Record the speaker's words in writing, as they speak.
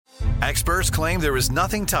Experts claim there is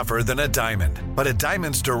nothing tougher than a diamond. But at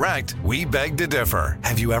Diamonds Direct, we beg to differ.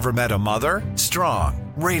 Have you ever met a mother?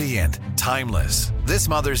 Strong, radiant, timeless. This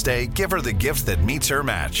Mother's Day, give her the gift that meets her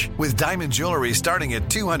match. With diamond jewelry starting at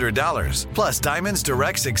 $200. Plus Diamonds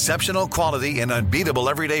Direct's exceptional quality and unbeatable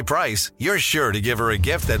everyday price, you're sure to give her a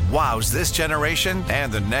gift that wows this generation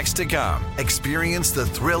and the next to come. Experience the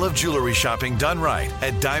thrill of jewelry shopping done right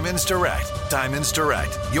at Diamonds Direct. Diamonds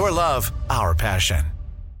Direct. Your love, our passion.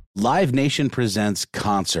 Live Nation presents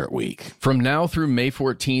Concert Week. From now through May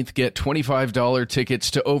 14th, get $25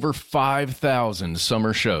 tickets to over 5,000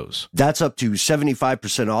 summer shows. That's up to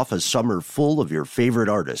 75% off a summer full of your favorite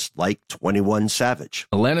artists, like 21 Savage,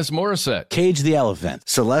 Alanis Morissette, Cage the Elephant,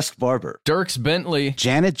 Celeste Barber, Dierks Bentley,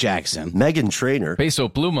 Janet Jackson, Meghan Trainor, Peso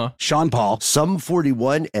Pluma, Sean Paul, Sum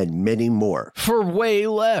 41, and many more. for way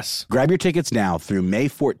less. Grab your tickets now through May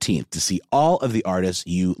 14th to see all of the artists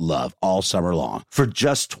you love all summer long. For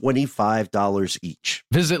just $25 each.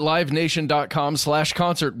 Visit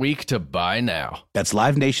livenation.com/Concert Week to buy now. That's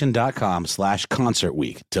livenation.com/Concert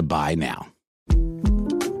Week to buy now.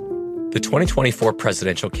 The 2024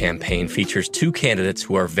 presidential campaign features two candidates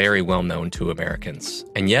who are very well known to Americans.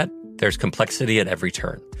 And yet, there's complexity at every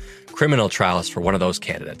turn. Criminal trials for one of those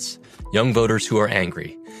candidates. Young voters who are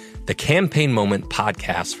angry. The Campaign Moment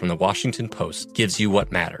podcast from the Washington Post gives you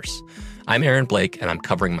what matters. I'm Aaron Blake, and I'm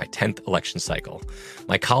covering my 10th election cycle.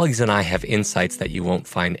 My colleagues and I have insights that you won't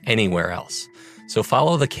find anywhere else. So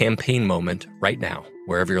follow the Campaign Moment right now,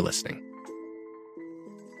 wherever you're listening.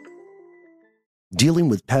 Dealing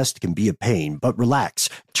with pests can be a pain, but relax.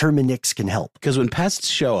 Terminix can help. Because when pests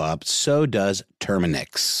show up, so does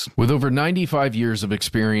Terminix. With over 95 years of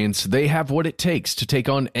experience, they have what it takes to take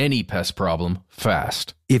on any pest problem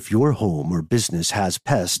fast. If your home or business has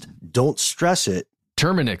pests, don't stress it.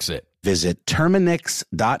 Terminix it. Visit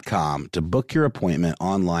Terminix.com to book your appointment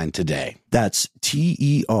online today. That's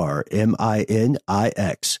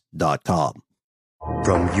TERMINIX.com.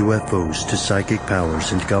 From UFOs to psychic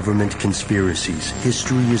powers and government conspiracies,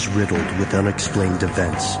 history is riddled with unexplained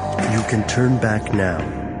events. You can turn back now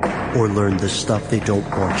or learn the stuff they don't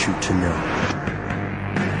want you to know.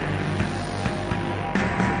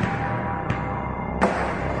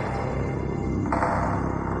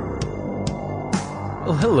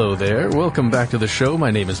 Well, hello there. Welcome back to the show.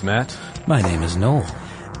 My name is Matt. My name is Noel.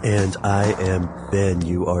 And I am Ben.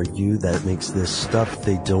 You are you. That makes this stuff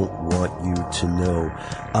they don't want you to know.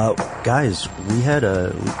 Guys, we had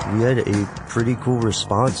a pretty cool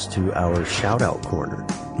response to our shout out corner.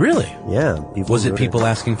 Really? Yeah. Was it people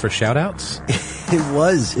asking for shout outs? It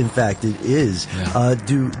was. In fact, it is. Yeah.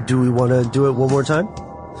 Do we want to do it one more time?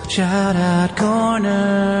 Shout out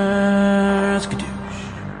corner.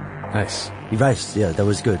 Nice. Right, yeah, that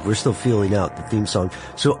was good. We're still feeling out the theme song.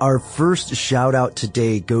 So our first shout out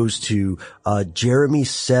today goes to Jeremy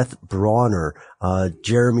Seth Bronner.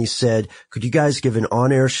 Jeremy said, could you guys give an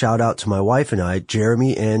on-air shout out to my wife and I,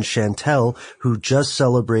 Jeremy and Chantel, who just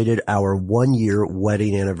celebrated our 1-year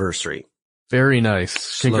wedding anniversary. Very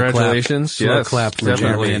nice. Congratulations. Slow clap for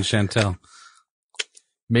Jeremy and Chantel.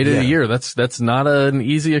 Made it a year. That's not an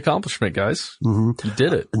easy accomplishment, guys. Mm-hmm. You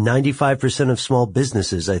did it. 95% of small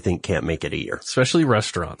businesses, I think, can't make it a year. Especially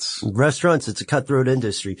restaurants. Restaurants, it's a cutthroat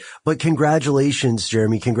industry. But congratulations,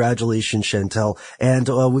 Jeremy. Congratulations, Chantel. And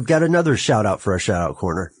we've got another shout out for our shout out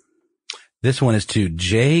corner. This one is to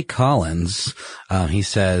Jay Collins. He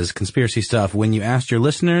says, conspiracy stuff. When you asked your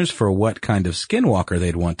listeners for what kind of skinwalker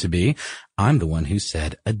they'd want to be, I'm the one who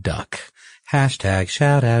said a duck. Hashtag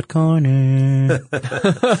shout out corner.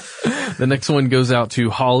 The next one goes out to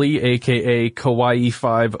Holly, aka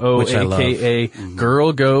Kawaii50, aka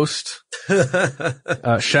Girl Ghost.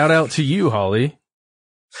 Shout out to you, Holly.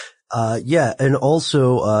 Yeah, and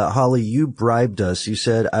also, Holly, you bribed us. You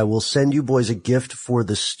said, I will send you boys a gift for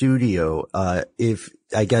the studio,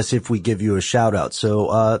 if we give you a shout out.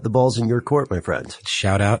 So, the ball's in your court, my friend.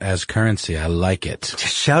 Shout out as currency. I like it.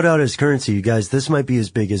 Shout out as currency, you guys. This might be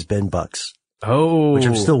as big as Ben Bucks. Oh. Which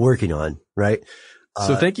I'm still working on, right?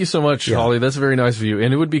 So thank you so much, Holly. That's very nice of you.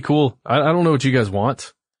 And it would be cool. I don't know what you guys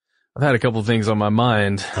want. I've had a couple of things on my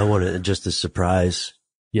mind. I want it just a surprise.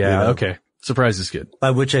 Yeah, you know? Okay. Surprise is good.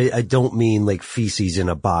 By which I don't mean like feces in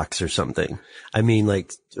a box or something. I mean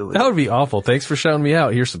like... That would be awful. Thanks for shouting me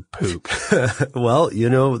out. Here's some poop. Well,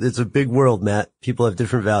 you know, it's a big world, Matt. People have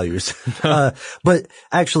different values. But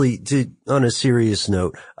actually, on a serious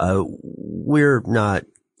note, we're not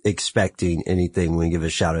expecting anything when we give a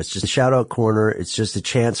shout out. It's just a shout out corner. It's just a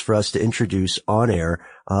chance for us to introduce on air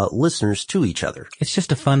listeners to each other. It's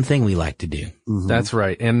just a fun thing we like to do. Mm-hmm. That's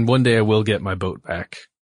right. And one day I will get my boat back.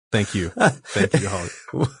 Thank you. Thank you, Holly.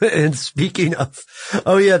 And speaking of,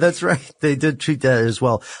 oh yeah, that's right. They did treat that as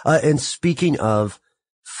well. And speaking of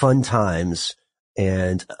fun times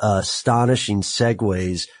and astonishing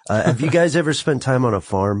segues, have you guys ever spent time on a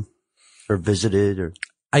farm or visited or?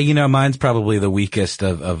 Mine's probably the weakest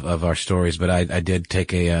of our stories, but I did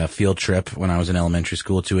take a field trip when I was in elementary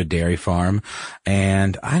school to a dairy farm.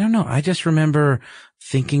 And I don't know, I just remember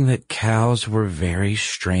thinking that cows were very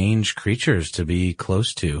strange creatures to be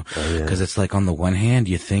close to. Oh, yeah. 'Cause it's like on the one hand,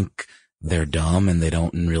 you think they're dumb and they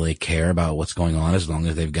don't really care about what's going on as long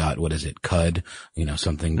as they've got, cud,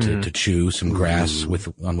 something to chew, some grass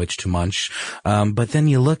on which to munch. But then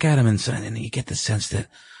you look at them and you get the sense that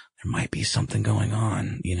there might be something going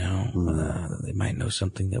on, they might know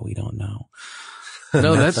something that we don't know.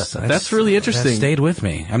 No, that's really interesting. That stayed with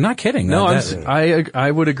me. I'm not kidding. No, I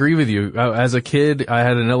would agree with you. As a kid, I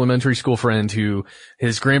had an elementary school friend who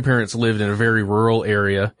his grandparents lived in a very rural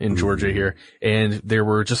area in Georgia here, and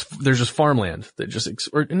there's just farmland that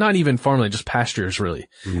or not even farmland, just pastures really.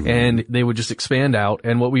 Mm-hmm. And they would just expand out.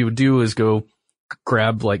 And what we would do is go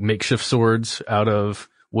grab like makeshift swords out of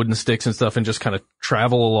wooden sticks and stuff and just kind of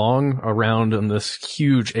travel along around on this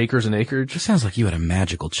huge acres and acres. It sounds like you had a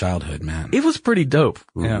magical childhood, man. It was pretty dope.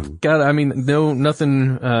 Yeah.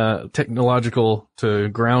 Nothing technological to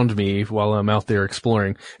ground me while I'm out there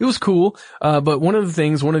exploring. It was cool. But one of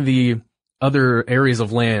the other areas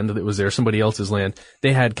of land that was there, somebody else's land,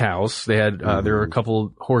 they had cows. They had, there were a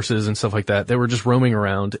couple horses and stuff like that. They were just roaming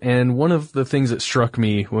around. And one of the things that struck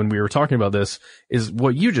me when we were talking about this is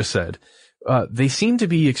what you just said. They seemed to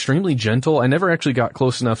be extremely gentle. I never actually got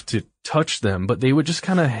close enough to touch them, but they would just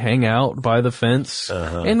kind of hang out by the fence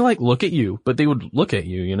and like look at you, but they would look at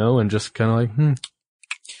you, and just kind of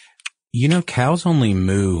like, cows only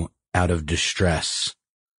moo out of distress.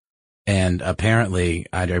 And apparently,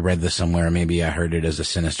 I read this somewhere, maybe I heard it as a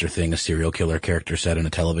sinister thing a serial killer character said in a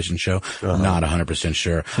television show. Not 100%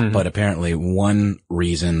 sure. Mm-hmm. But apparently one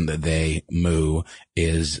reason that they moo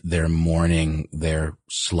is they're mourning their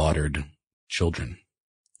slaughtered children.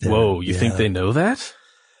 Whoa, you think they know that?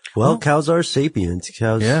 Well, cows are sapient.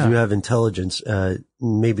 Cows do have intelligence,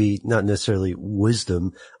 maybe not necessarily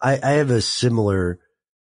wisdom. I have a similar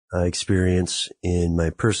experience in my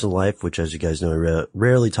personal life, which, as you guys know, I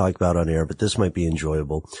rarely talk about on air, but this might be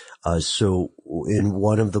enjoyable. So in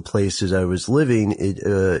one of the places I was living,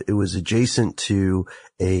 it was adjacent to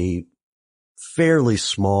a fairly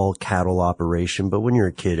small cattle operation, but when you're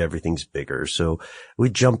a kid, everything's bigger. So we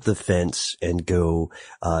jump the fence and go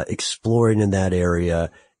exploring in that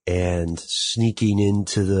area and sneaking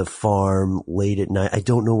into the farm late at night. I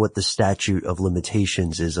don't know what the statute of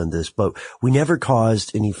limitations is on this, but we never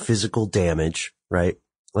caused any physical damage, right?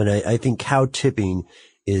 And I think cow tipping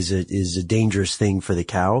is a dangerous thing for the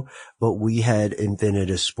cow, but we had invented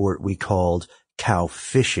a sport we called cow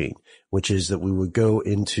fishing, which is that we would go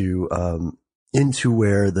into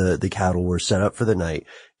where the cattle were set up for the night,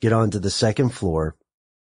 get onto the second floor,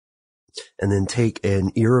 and then take an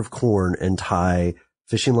ear of corn and tie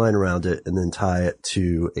fishing line around it, and then tie it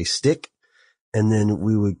to a stick. And then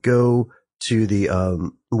we would go to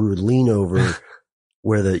we would lean over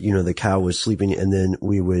where the cow was sleeping, and then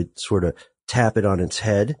we would sort of tap it on its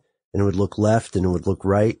head, and it would look left and it would look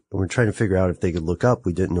right. And we're trying to figure out if they could look up.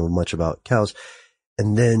 We didn't know much about cows.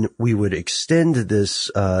 And then we would extend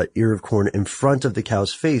this ear of corn in front of the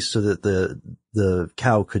cow's face so that the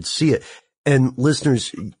cow could see it. And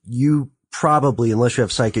listeners, you probably, unless you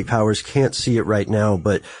have psychic powers, can't see it right now,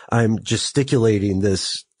 but I'm gesticulating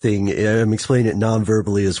this thing. I'm explaining it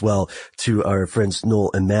non-verbally as well to our friends Noel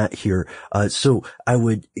and Matt here. So I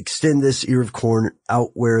would extend this ear of corn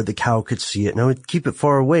out where the cow could see it, and I would keep it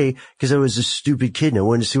far away because I was a stupid kid and I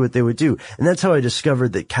wanted to see what they would do. And that's how I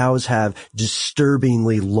discovered that cows have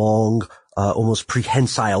disturbingly long, almost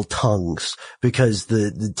prehensile tongues, because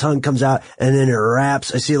the tongue comes out and then it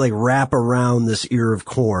wraps. I see it like wrap around this ear of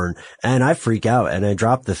corn, and I freak out and I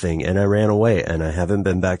drop the thing and I ran away, and I haven't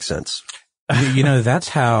been back since. That's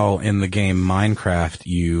how in the game Minecraft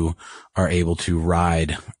you are able to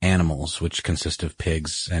ride animals, which consist of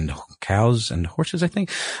pigs and cows and horses, I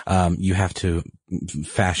think. You have to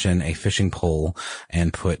fashion a fishing pole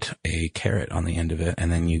and put a carrot on the end of it,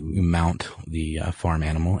 and then you mount the farm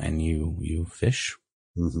animal and you fish.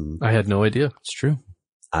 Mm-hmm. I had no idea. It's true.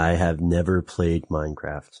 I have never played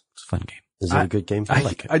Minecraft. It's a fun game. Is it a good game? I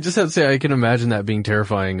like it. I just have to say, I can imagine that being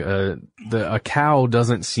terrifying. A cow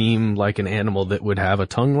doesn't seem like an animal that would have a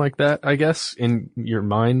tongue like that, I guess, in your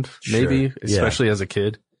mind, maybe, especially as a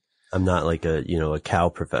kid. I'm not like a cow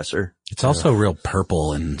professor. It's also real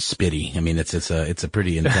purple and spitty. I mean, it's a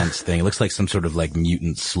pretty intense thing. It looks like some sort of like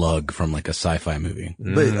mutant slug from like a sci-fi movie.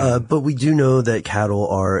 But we do know that cattle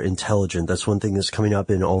are intelligent. That's one thing that's coming up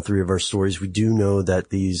in all three of our stories. We do know that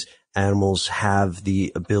these animals have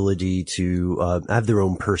the ability to have their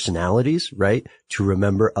own personalities, right? To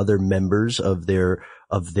remember other members of their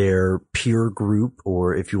peer group,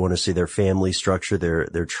 or if you want to say their family structure,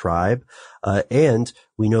 their tribe. And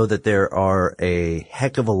we know that there are a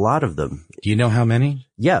heck of a lot of them. Do you know how many?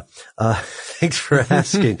 Yeah. Thanks for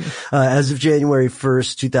asking. As of January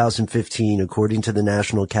 1st, 2015, according to the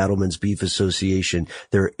National Cattlemen's Beef Association,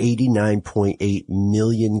 there are 89.8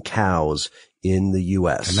 million cows in the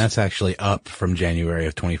U.S. And that's actually up from January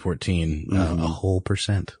of 2014, a whole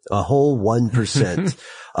percent. A whole 1%.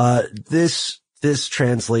 This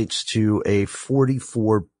translates to a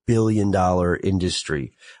 $44 billion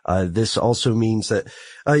industry. This also means that,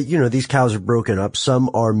 these cows are broken up.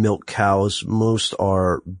 Some are milk cows. Most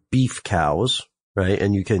are beef cows, right?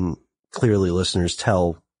 And you can clearly, listeners,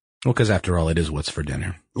 tell. Well, because after all, it is what's for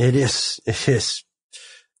dinner. It is.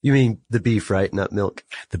 You mean the beef, right? Not milk.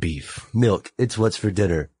 The beef. Milk. It's what's for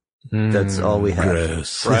dinner. That's all we have.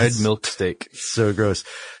 Gross. Fried milk steak. So gross.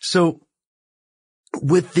 So,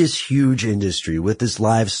 with this huge industry, with this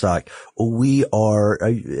livestock,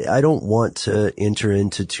 I don't want to enter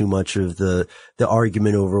into too much of the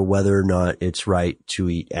argument over whether or not it's right to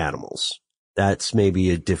eat animals. That's maybe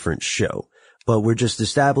a different show. But we're just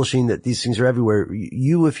establishing that these things are everywhere.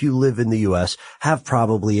 You, if you live in the U.S., have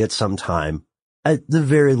probably at some time, at the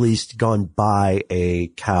very least, gone by a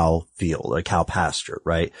cow field, a cow pasture,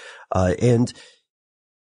 right? And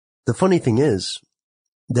the funny thing is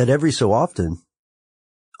that every so often,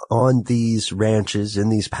 on these ranches, in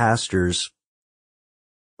these pastures,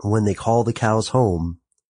 when they call the cows home,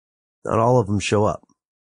 not all of them show up.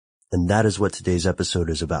 And that is what today's episode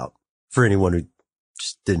is about. For anyone who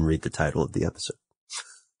just didn't read the title of the episode.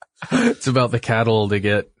 It's about the cattle that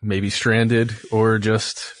get maybe stranded or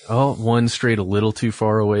just, one strayed a little too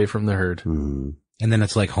far away from the herd. Mm. And then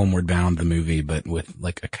it's like Homeward Bound, the movie, but with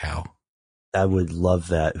like a cow. I would love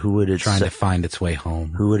that. Who would it trying to find its way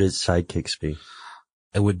home? Who would its sidekicks be?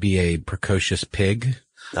 It would be a precocious pig.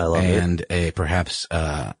 I love it. And perhaps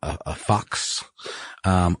a fox,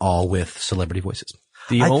 all with celebrity voices.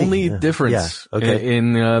 The only difference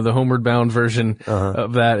in the Homeward Bound version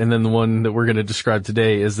of that and then the one that we're going to describe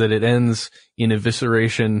today is that it ends in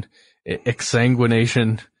evisceration,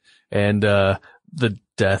 exsanguination, and the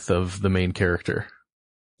death of the main character.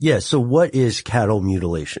 Yeah, so what is cattle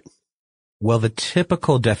mutilation? Well, the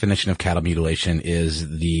typical definition of cattle mutilation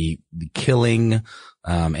is the killing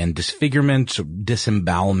and disfigurement,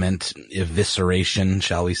 disembowelment, evisceration,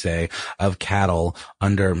 shall we say, of cattle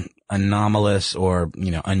under anomalous or,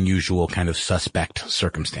 unusual kind of suspect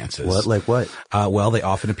circumstances. What? Like what? Well, they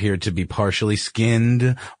often appear to be partially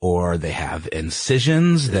skinned, or they have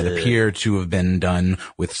incisions that appear to have been done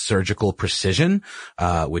with surgical precision,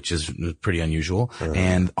 which is pretty unusual.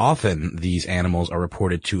 And often these animals are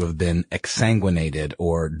reported to have been exsanguinated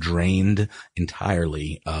or drained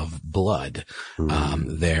entirely of blood.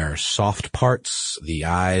 Their soft parts, the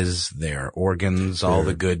eyes, their organs, all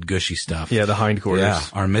the good gushy stuff. Yeah, the hindquarters.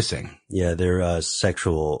 Are missing. Yeah, their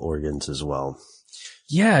sexual organs as well.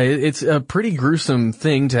 Yeah, it's a pretty gruesome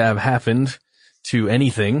thing to have happened to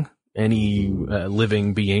any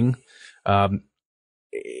living being.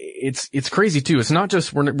 It's crazy too. It's not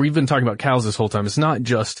just, we've been talking about cows this whole time. It's not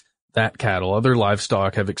just that cattle. Other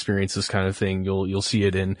livestock have experienced this kind of thing. You'll see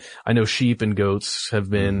it in, I know sheep and goats have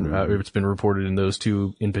been, it's been reported in those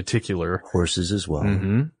two in particular. Horses as well.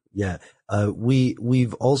 Mm-hmm. Yeah.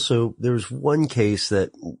 We've also, there's one case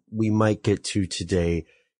that we might get to today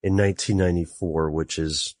in 1994, which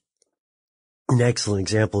is an excellent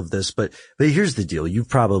example of this. But here's the deal. You've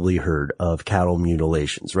probably heard of cattle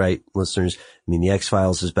mutilations, right, listeners? I mean, the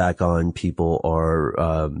X-Files is back on. People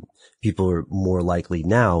are more likely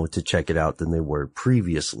now to check it out than they were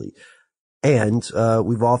previously. And,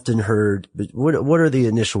 we've often heard, but what are the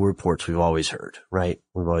initial reports we've always heard, right?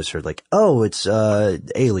 We've always heard like, oh, it's,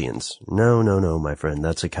 aliens. No, my friend.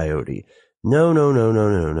 That's a coyote. No.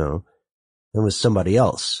 That was somebody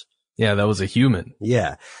else. Yeah, that was a human.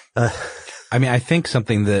 Yeah. I mean, I think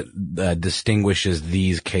something that distinguishes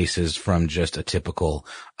these cases from just a typical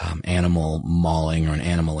animal mauling or an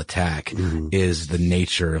animal attack is the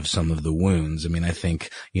nature of some of the wounds. I mean, I think,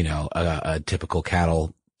 a typical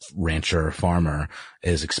cattle rancher or farmer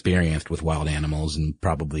is experienced with wild animals and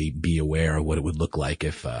probably be aware of what it would look like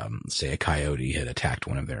if, say, a coyote had attacked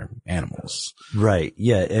one of their animals. Right.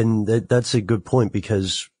 Yeah. And that's a good point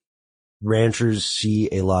because ranchers see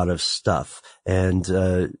a lot of stuff, and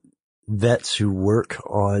vets who work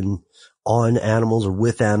on animals or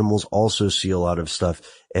with animals also see a lot of stuff.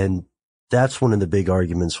 And that's one of the big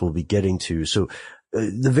arguments we'll be getting to. So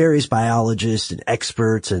the various biologists and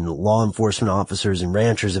experts and law enforcement officers and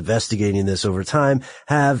ranchers investigating this over time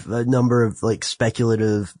have a number of like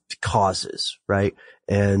speculative causes, right?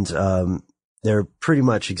 And they're pretty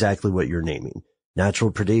much exactly what you're naming.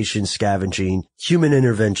 Natural predation, scavenging, human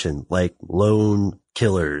intervention, like lone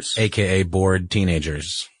killers. AKA bored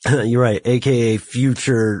teenagers. You're right. AKA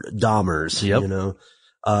future Dahmers, Yep. you know.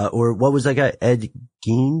 Or what was that guy? Ed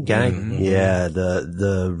Gein? Gang? Mm-hmm. Yeah,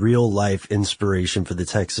 the real life inspiration for the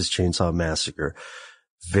Texas Chainsaw Massacre.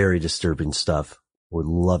 Very disturbing stuff. Would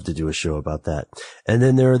love to do a show about that. And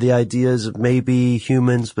then there are the ideas of maybe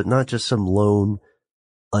humans, but not just some lone,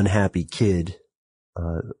 unhappy kid,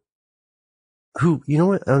 who, you know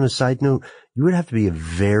what, on a side note, you would have to be a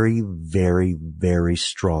very, very, very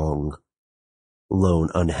strong, lone,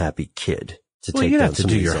 unhappy kid to Well, take you'd down have to some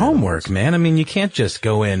do of these your animals. homework, man. I mean, you can't just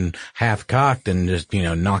go in half-cocked and just,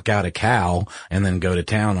 knock out a cow and then go to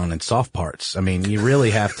town on its soft parts. I mean, you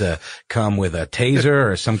really have to come with a taser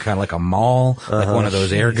or some kind of like a maul, like one of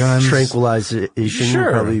those air guns. Tranquilization Sure.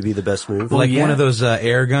 would probably be the best move. Like yeah. one of those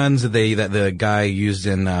air guns that the guy used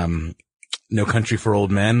in No Country for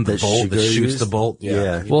Old Men, the That bolt that Shigeru shoots used? the bolt.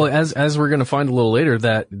 Yeah. Well, as we're going to find a little later,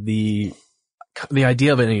 that the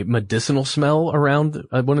idea of any medicinal smell around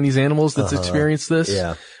one of these animals that's experienced this,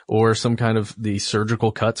 Yeah. or some kind of the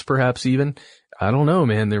surgical cuts, perhaps even, I don't know,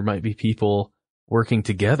 man. There might be people working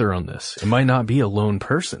together on this. It might not be a lone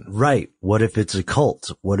person. Right. What if it's a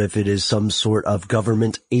cult? What if it is some sort of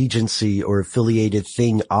government agency or affiliated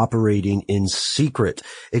thing operating in secret?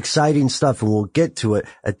 Exciting stuff, and we'll get to it.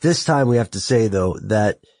 At this time, we have to say, though,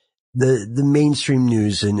 that the mainstream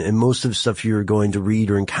news and most of the stuff you're going to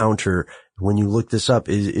read or encounter when you look this up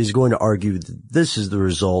is going to argue that this is the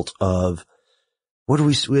result of, what do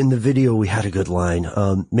we, in the video we had a good line,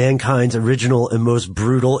 mankind's original and most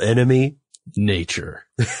brutal enemy. Nature.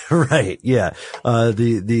 Right. Yeah.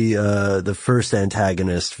 The first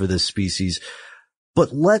antagonist for this species.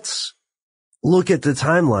 But let's look at the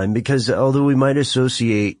timeline, because although we might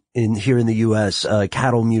associate here in the U.S.,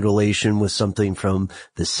 cattle mutilation with something from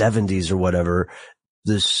the 70s or whatever,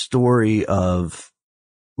 the story of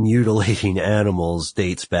mutilating animals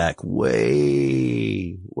dates back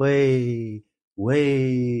way, way,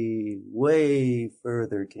 way, way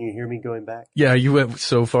further. Can you hear me going back? Yeah, you went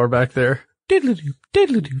so far back there. Diddle-doo,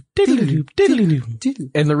 diddle-doo, diddle-doo, diddle-doo.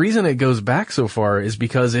 And the reason it goes back so far is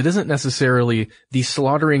because it isn't necessarily the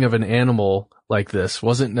slaughtering of an animal like this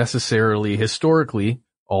wasn't necessarily historically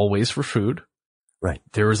always for food. Right.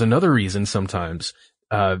 There was another reason sometimes,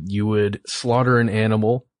 you would slaughter an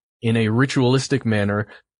animal in a ritualistic manner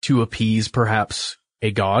to appease perhaps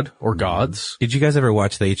a god or gods. Did you guys ever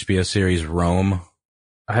watch the HBO series Rome?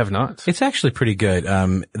 I have not. It's actually pretty good.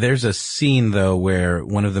 There's a scene though where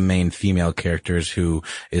one of the main female characters, who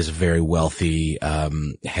is a very wealthy,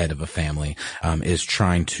 head of a family, is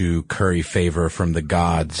trying to curry favor from the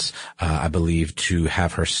gods, I believe, to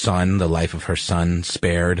have her son, the life of her son,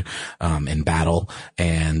 spared, in battle.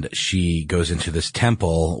 And she goes into this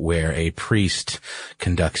temple where a priest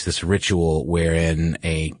conducts this ritual wherein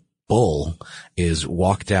a bull is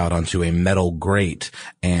walked out onto a metal grate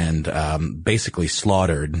and basically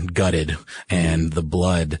slaughtered, gutted, and the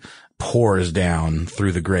blood pours down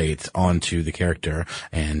through the grate onto the character,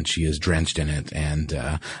 and she is drenched in it, and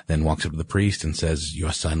then walks up to the priest and says,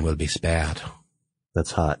 "Your son will be spared."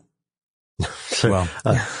 That's hot. Well,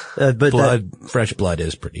 but fresh blood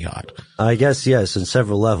is pretty hot. I guess, yes, in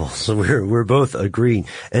several levels. So we're both agreeing.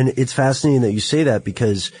 And it's fascinating that you say that,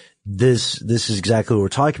 because this is exactly what we're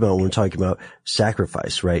talking about when we're talking about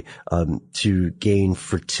sacrifice, right? To gain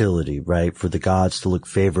fertility, right? For the gods to look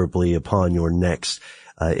favorably upon your next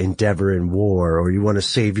endeavor in war, or you want to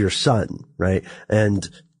save your son, right? And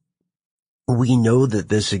we know that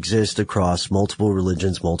this exists across multiple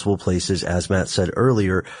religions, multiple places. As Matt said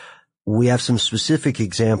earlier, we have some specific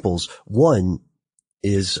examples. One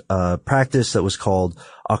is a practice that was called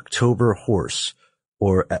October Horse,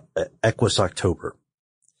 or Equus October.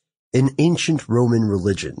 In ancient Roman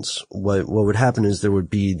religions, what would happen is there would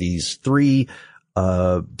be these 3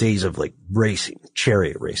 days of like racing,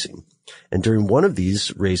 chariot racing. And during one of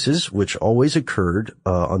these races, which always occurred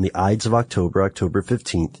on the Ides of October, October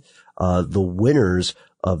 15th, the winners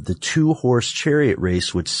of the 2-horse chariot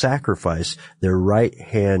race would sacrifice their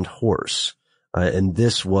right-hand horse. And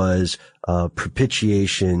this was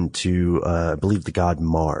propitiation to, I believe, the god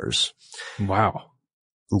Mars. Wow.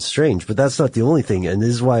 It's strange, but that's not the only thing. And this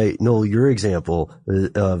is why, Noel, your example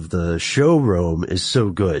of the show Rome is so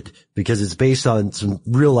good, because it's based on some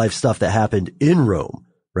real life stuff that happened in Rome,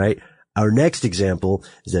 right? Our next example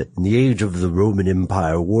is that in the age of the Roman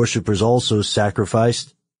Empire, worshippers also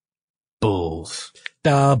sacrificed Bulls.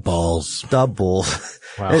 the bulls.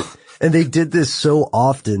 Wow. And they did this so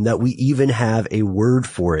often that we even have a word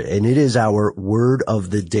for it. And it is our word of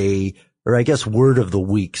the day, or I guess word of the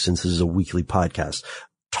week, since this is a weekly podcast.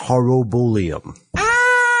 Taurobolium.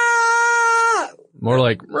 More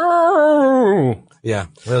like, Yeah,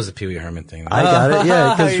 that was the Pee Wee Herman thing. I got it.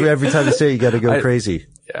 Yeah, because every time you say it, you got to go crazy.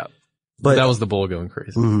 yeah. But That was the bull going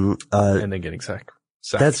crazy. And then getting sacked.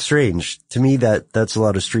 that's strange. To me, that's a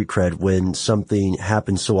lot of street cred when something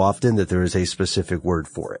happens so often that there is a specific word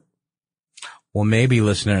for it. Well, maybe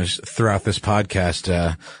listeners throughout this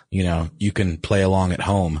podcast, you can play along at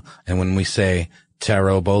home. And when we say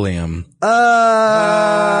Taurobolium,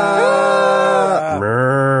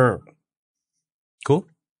 cool.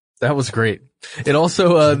 That was great. It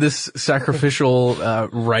also, this sacrificial,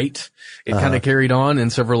 rite, it kind of carried on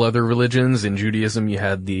in several other religions. In Judaism, you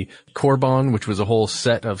had the Korban, which was a whole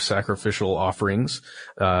set of sacrificial offerings,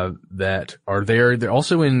 that are there. They're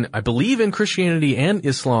also I believe in Christianity and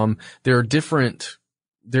Islam, there are different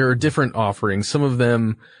offerings. Some of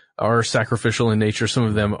them are sacrificial in nature. Some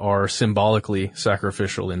of them are symbolically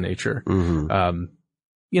sacrificial in nature.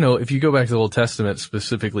 If you go back to the Old Testament,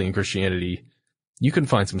 specifically in Christianity, you can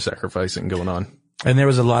find some sacrificing going on. And there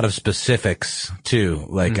was a lot of specifics too.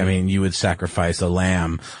 Like, I mean, you would sacrifice a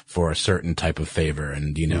lamb for a certain type of favor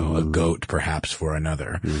and, a goat perhaps for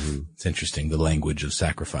another. It's interesting, the language of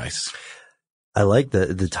sacrifice. I like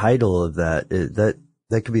the title of that.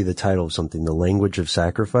 That could be the title of something, The Language of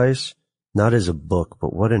Sacrifice. Not as a book,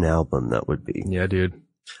 but what an album that would be. Yeah, dude.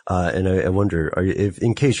 And I wonder,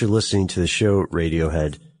 in case you're listening to the show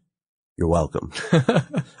Radiohead, you're welcome.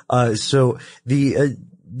 So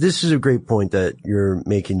this is a great point that you're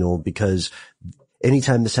making, Noel, because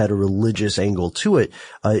anytime this had a religious angle to it,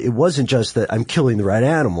 it wasn't just that I'm killing the right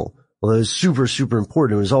animal. Well, it was super, super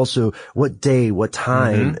important. It was also what day, what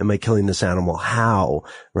time am I killing this animal? How,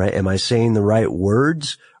 right? Am I saying the right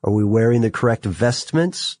words? Are we wearing the correct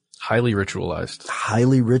vestments? Highly ritualized.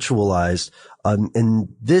 And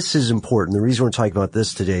this is important. The reason we're talking about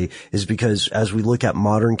this today is because as we look at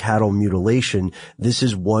modern cattle mutilation, this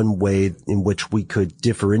is one way in which we could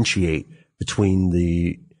differentiate between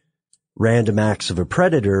the random acts of a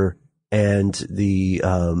predator and the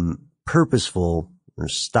purposeful or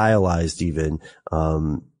stylized even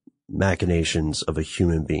machinations of a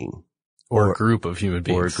human being. Or a group of human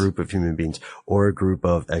beings. Or a group of human beings. Or a group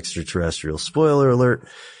of extraterrestrials. Spoiler alert.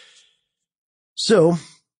 So,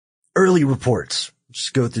 early reports.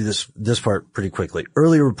 Just go through this part pretty quickly.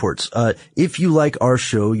 Early reports. If you like our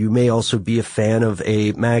show, you may also be a fan of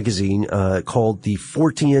a magazine, called the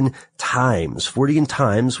Fortean Times. Fortean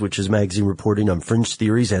Times, which is magazine reporting on fringe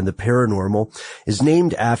theories and the paranormal, is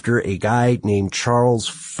named after a guy named Charles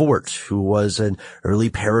Fort, who was an early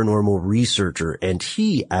paranormal researcher. And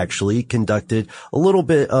he actually conducted a little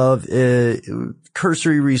bit of,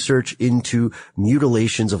 cursory research into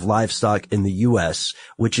mutilations of livestock in the U.S.,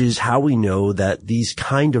 which is how we know that these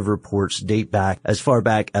kind of reports date back as far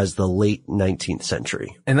back as the late 19th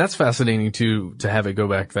century. And that's fascinating to have it go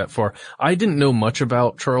back that far. I didn't know much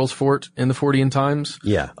about Charles Fort in the Fortean Times.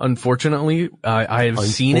 Yeah. Unfortunately, I have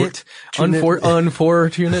seen it.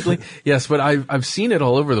 Unfortunately. Yes, but I've seen it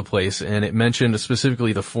all over the place, and it mentioned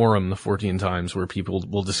specifically the forum, the Fortean Times, where people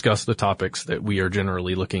will discuss the topics that we are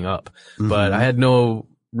generally looking up. But I had no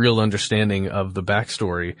real understanding of the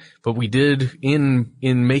backstory, but we did in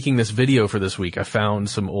making this video for this week, I found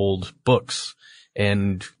some old books,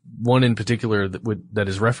 and one in particular that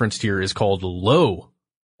is referenced here is called Lo,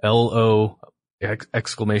 L-O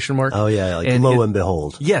exclamation mark. Oh yeah, like and lo and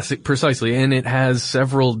behold. Yes, precisely. And it has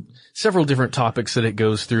several different topics that it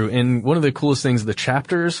goes through. And one of the coolest things, the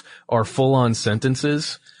chapters are full on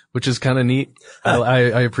sentences, which is kind of neat.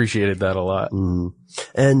 I appreciated that a lot.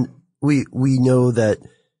 And we know that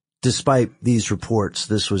despite these reports,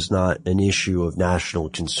 this was not an issue of national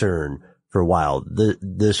concern for a while.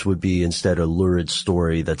 This would be instead a lurid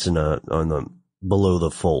story that's on the below the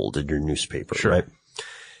fold in your newspaper, sure. Right?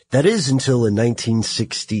 That is until in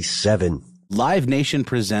 1967, Live Nation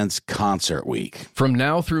presents Concert Week. From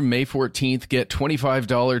now through May 14th, get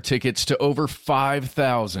 $25 tickets to over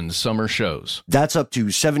 5,000 summer shows. That's up to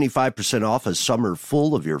 75% off a summer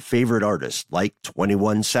full of your favorite artists, like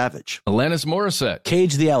 21 Savage, Alanis Morissette,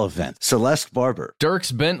 Cage the Elephant, Celeste Barber,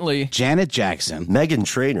 Dierks Bentley, Janet Jackson, Meghan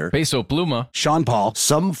Trainor, Peso Pluma, Sean Paul,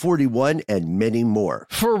 Sum 41, and many more.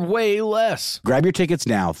 for way less. Grab your tickets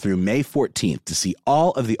now through May 14th to see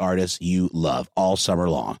all of the artists you love all summer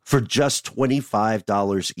long. For just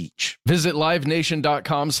 $25 each. Visit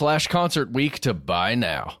livenation.com/concert week to buy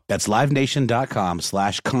now. That's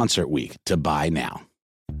livenation.com/concert week to buy now.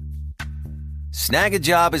 Snag a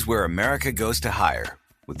Job is where America goes to hire,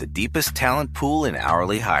 with the deepest talent pool in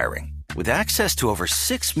hourly hiring. With access to over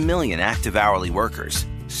 6 million active hourly workers,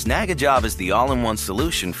 Snag a Job is the all-in-one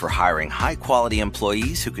solution for hiring high-quality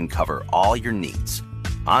employees who can cover all your needs.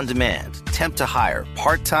 On demand, temp to hire,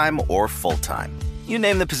 part-time or full-time. You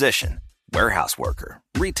name the position. Warehouse worker,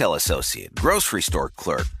 retail associate, grocery store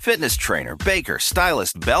clerk, fitness trainer, baker,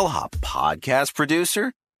 stylist, bellhop, podcast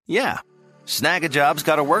producer. Yeah, Snag a Job's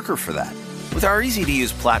got a worker for that. With our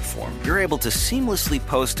easy-to-use platform, you're able to seamlessly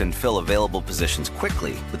post and fill available positions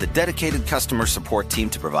quickly with a dedicated customer support team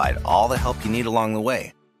to provide all the help you need along the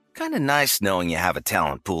way. Kind of nice knowing you have a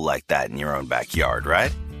talent pool like that in your own backyard,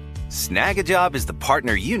 right? Snag a Job is the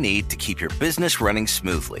partner you need to keep your business running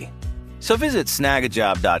smoothly. So visit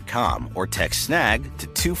snagajob.com or text snag to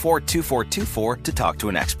 242424 to talk to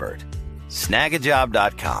an expert.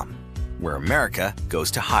 Snagajob.com, where America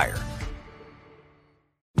goes to hire.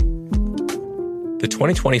 The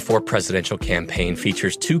 2024 presidential campaign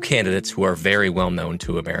features two candidates who are very well known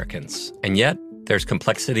to Americans. And yet, there's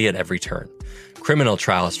complexity at every turn. Criminal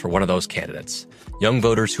trials for one of those candidates. Young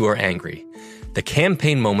voters who are angry. The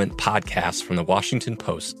Campaign Moment podcast from the Washington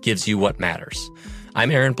Post gives you what matters. I'm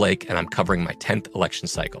Aaron Blake, and I'm covering my 10th election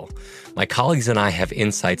cycle. My colleagues and I have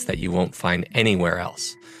insights that you won't find anywhere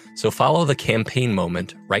else. So follow the Campaign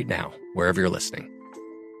Moment right now, wherever you're listening.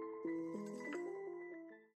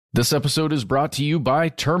 This episode is brought to you by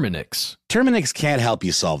Terminix. Terminix can't help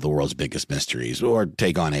you solve the world's biggest mysteries or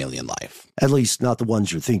take on alien life. At least not the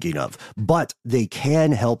ones you're thinking of. But they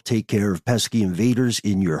can help take care of pesky invaders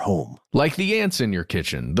in your home. Like the ants in your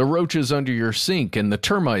kitchen, the roaches under your sink, and the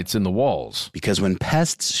termites in the walls. Because when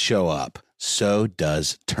pests show up, so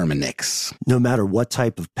does Terminix. No matter what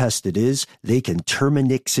type of pest it is, they can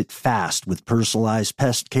Terminix it fast with personalized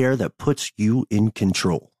pest care that puts you in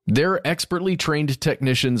control. Their expertly trained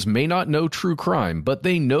technicians may not know true crime, but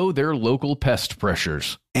they know their local pest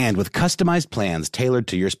pressures. And with customized plans tailored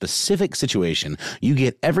to your specific situation, you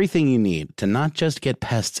get everything you need to not just get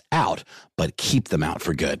pests out, but keep them out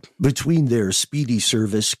for good. Between their speedy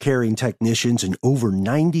service, caring technicians, and over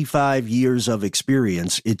 95 years of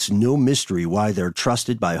experience, it's no mystery why they're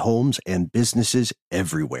trusted by homes and businesses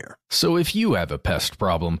everywhere. So if you have a pest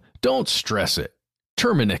problem, don't stress it.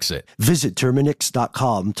 Terminix it. Visit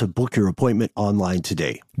Terminix.com to book your appointment online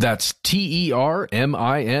today. That's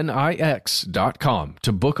TERMINIX.com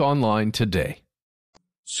to book online today.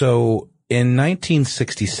 So in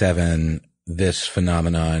 1967, this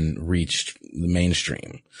phenomenon reached the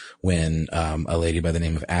mainstream when a lady by the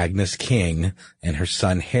name of Agnes King and her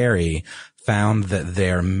son Harry found that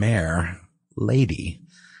their mare, Lady,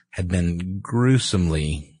 had been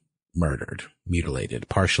gruesomely murdered, mutilated,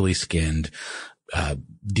 partially skinned,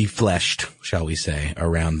 defleshed, shall we say,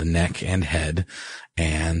 around the neck and head,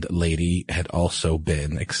 and Lady had also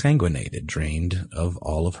been exsanguinated, drained of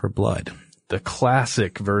all of her blood. The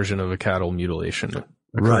classic version of a cattle mutilation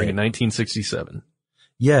occurring in 1967.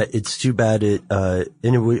 Yeah, it's too bad it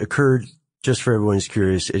occurred, just for everyone's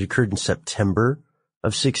curious, it occurred in September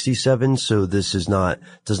of 67, so this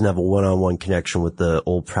doesn't have a one-on-one connection with the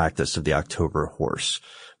old practice of the October horse.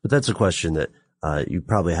 But that's a question that you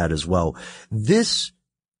probably had as well. This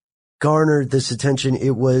garnered this attention.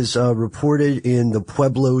 It was reported in the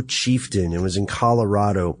Pueblo Chieftain. It was in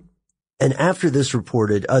Colorado. And after this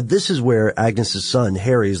reported, this is where Agnes's son,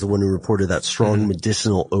 Harry, is the one who reported that strong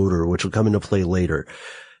medicinal odor, which will come into play later.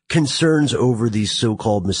 Concerns over these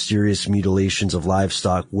so-called mysterious mutilations of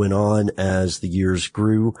livestock went on as the years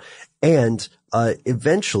grew. And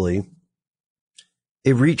eventually,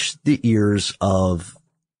 it reached the ears of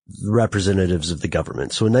representatives of the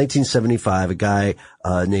government. So in 1975, a guy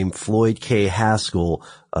named Floyd K. Haskell,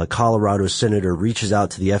 a Colorado senator, reaches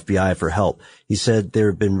out to the FBI for help. He said there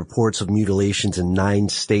have been reports of mutilations in 9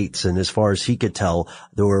 states, and as far as he could tell,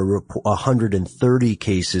 there were 130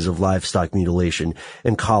 cases of livestock mutilation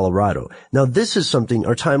in Colorado. Now, this is something,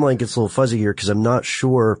 our timeline gets a little fuzzy here because I'm not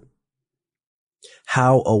sure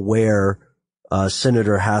how aware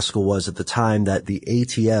Senator Haskell was at the time that the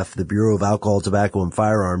ATF, the Bureau of Alcohol, Tobacco, and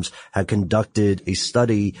Firearms, had conducted a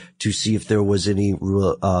study to see if there was any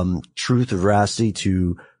truth or veracity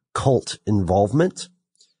to cult involvement.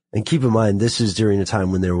 And keep in mind, this is during a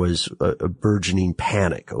time when there was a burgeoning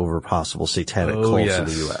panic over possible satanic cults in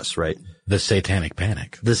the U.S., right? The satanic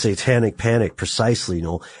panic. The satanic panic, precisely,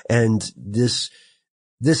 Noel. And this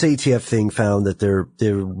ATF thing found that there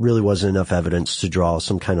really wasn't enough evidence to draw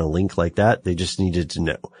some kind of link like that. They just needed to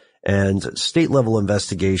know. And state level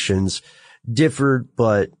investigations differed,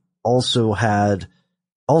 but also had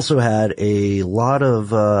a lot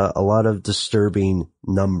of disturbing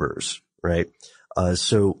numbers, right?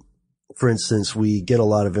 So for instance, we get a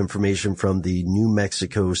lot of information from the New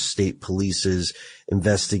Mexico State Police's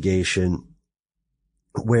investigation,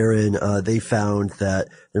 wherein they found that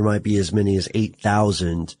there might be as many as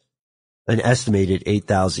 8,000, an estimated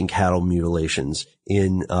 8,000 cattle mutilations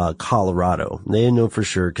in Colorado. They didn't know for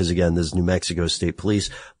sure because, again, this is New Mexico State Police.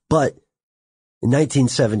 But in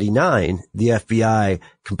 1979, the FBI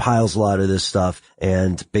compiles a lot of this stuff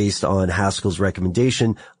and, based on Haskell's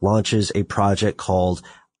recommendation, launches a project called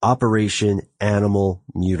Operation Animal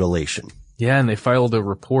Mutilation. Yeah, and they filed a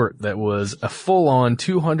report that was a full-on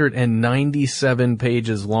 297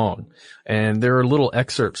 pages long. And there are little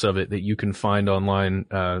excerpts of it that you can find online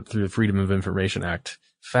through the Freedom of Information Act.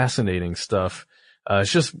 Fascinating stuff. A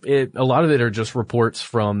lot of it are just reports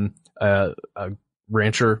from a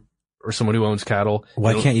rancher or someone who owns cattle.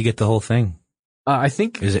 Why can't you get the whole thing? I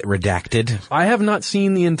think... Is it redacted? I have not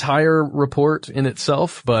seen the entire report in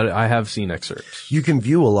itself, but I have seen excerpts. You can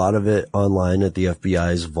view a lot of it online at the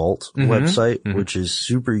FBI's Vault website, which is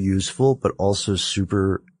super useful, but also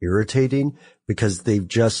super irritating because they've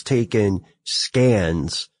just taken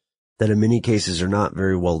scans that in many cases are not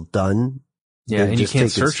very well done. Yeah, and you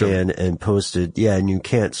can't search them. And posted. Yeah, and you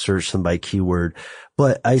can't search them by keyword.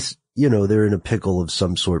 But they're in a pickle of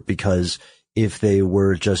some sort because if they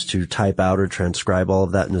were just to type out or transcribe all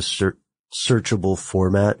of that in a searchable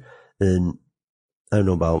format, then I don't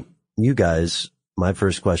know about you guys. My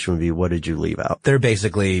first question would be, what did you leave out? They're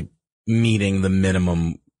basically meeting the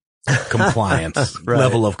minimum compliance,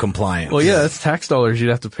 level of compliance. Well, yeah, that's tax dollars.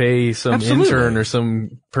 You'd have to pay some intern or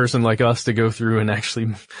some person like us to go through and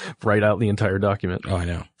actually write out the entire document. Oh, I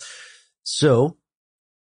know. So,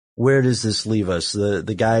 where does this leave us?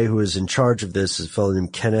 The guy who is in charge of this is a fellow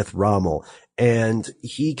named Kenneth Rommel, and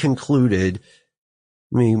he concluded,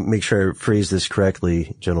 let me make sure I phrase this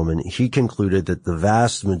correctly, gentlemen. He concluded that the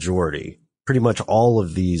vast majority, pretty much all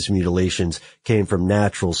of these mutilations, came from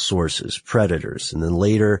natural sources, predators, and then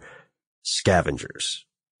later scavengers.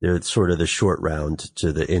 They're sort of the short round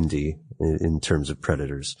to the Indy in terms of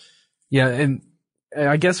predators. Yeah, and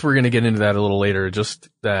I guess we're going to get into that a little later, just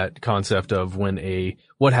that concept of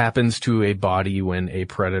what happens to a body when a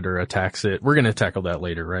predator attacks it. We're going to tackle that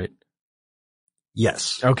later, right?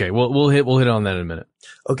 Yes. Okay, we'll hit on that in a minute.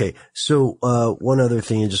 Okay, so one other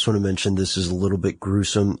thing I just want to mention, this is a little bit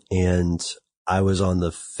gruesome, and I was on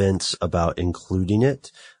the fence about including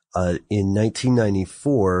it. In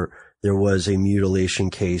 1994, there was a mutilation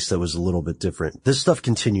case that was a little bit different. This stuff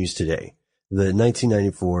continues today. The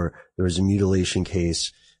 1994, there was a mutilation case.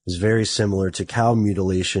 It was very similar to cow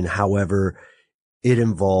mutilation. However, it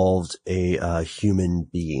involved a human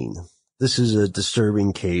being. This is a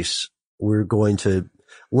disturbing case. We're going to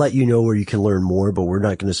let you know where you can learn more, but we're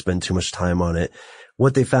not going to spend too much time on it.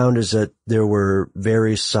 What they found is that there were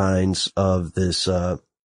various signs of this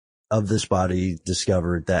body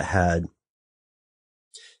discovered that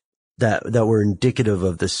were indicative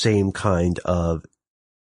of the same kind of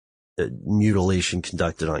mutilation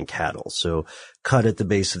conducted on cattle. So cut at the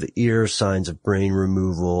base of the ear, signs of brain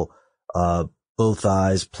removal, both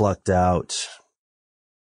eyes plucked out,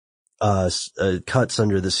 cuts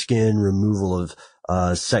under the skin, removal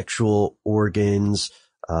of sexual organs,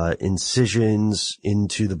 incisions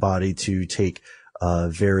into the body to take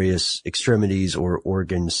various extremities or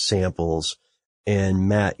organ samples. And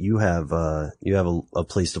Matt, you have a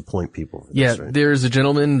place to point people for this, right? There's a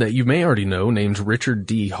gentleman that you may already know named Richard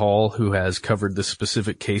D. Hall who has covered this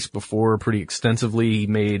specific case before pretty extensively. He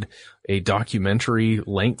made a documentary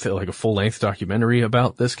length, like a full length documentary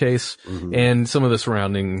about this case and some of the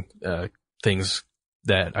surrounding things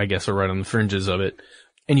that I guess are right on the fringes of it.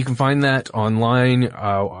 And you can find that online.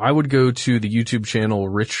 I would go to the YouTube channel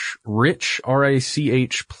Rich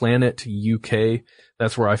R-I-C-H Planet UK.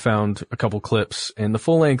 That's where I found a couple clips, and the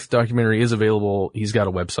full-length documentary is available. He's got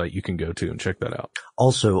a website you can go to and check that out.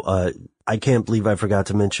 Also, I can't believe I forgot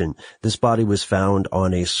to mention, this body was found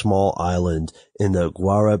on a small island in the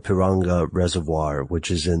Guarapiranga Reservoir, which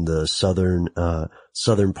is in the southern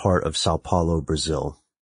southern part of Sao Paulo, Brazil.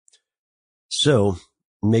 So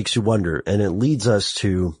it makes you wonder, and it leads us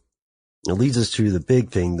to the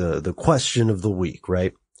big thing, the question of the week,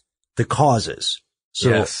 right? The causes. So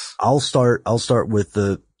Yes. I'll start with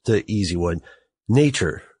the easy one.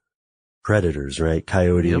 Nature. Predators, right?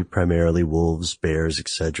 Coyote, Yep. primarily wolves, bears,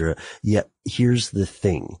 etc. Yet here's the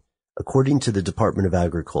thing. According to the Department of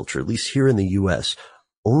Agriculture, at least here in the US,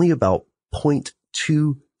 only about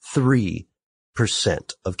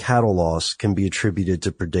 0.23% of cattle loss can be attributed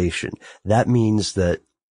to predation. That means that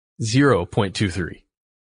 0.23.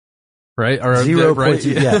 Right? Or, 0.2, right?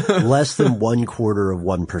 yeah, less than 1/4 of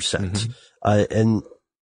 1%. Mhm. And what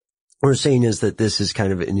we're saying is that this is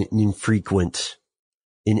kind of an infrequent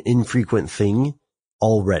thing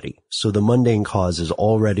already. So the mundane cause is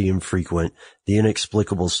already infrequent. The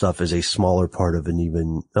inexplicable stuff is a smaller part of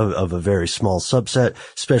of a very small subset,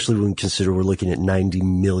 especially when we consider we're looking at 90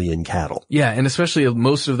 million cattle. Yeah, and especially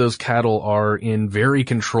most of those cattle are in very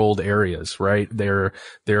controlled areas, right? They're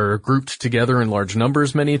grouped together in large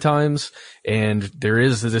numbers many times, and there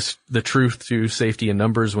is the truth to safety in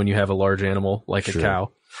numbers when you have a large animal like Sure. a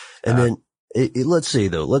cow. And then let's say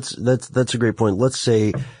though, that's a great point. Let's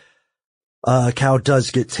say a cow does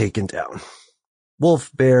get taken down. Wolf,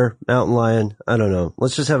 bear, mountain lion, I don't know.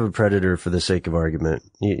 Let's just have a predator for the sake of argument.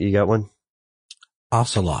 You got one?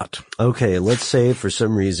 Ocelot. Okay, let's say for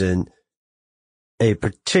some reason a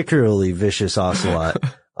particularly vicious ocelot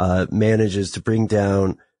manages to bring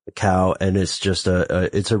down a cow, and it's just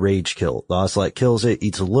it's a rage kill. The ocelot kills it,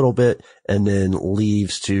 eats a little bit, and then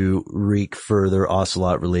leaves to wreak further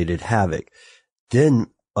ocelot related havoc. Then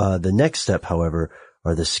the next step, however,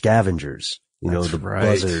 are the scavengers. That's the right.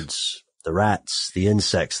 buzzards, the rats, the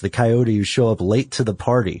insects, the coyote who show up late to the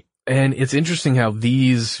party. And it's interesting how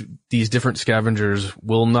these different scavengers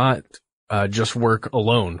will not just work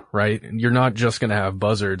alone, right? You're not just going to have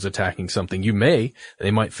buzzards attacking something.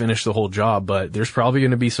 They might finish the whole job, but there's probably going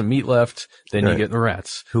to be some meat left. Then Right. you get the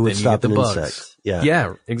rats. Who would then stop you an get the bugs. insect? Yeah.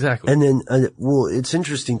 Yeah, exactly. And then, it's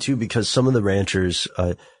interesting too, because some of the ranchers,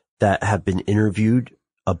 that have been interviewed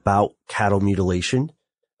about cattle mutilation,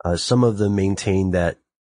 some of them maintain that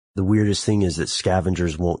the weirdest thing is that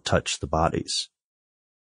scavengers won't touch the bodies,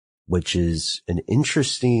 which is an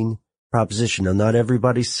interesting proposition. Now, not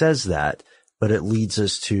everybody says that, but it leads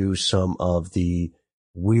us to some of the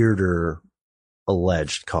weirder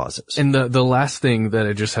alleged causes. And the last thing that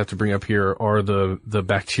I just have to bring up here are the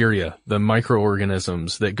bacteria, the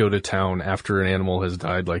microorganisms that go to town after an animal has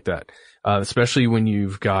died like that. Especially when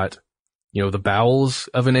you've got, the bowels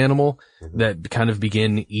of an animal that kind of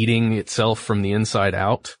begin eating itself from the inside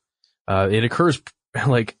out. It occurs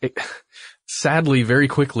sadly very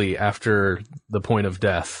quickly after the point of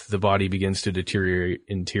death. The body begins to deteriorate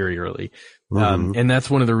interiorly. And that's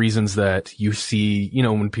one of the reasons that you see,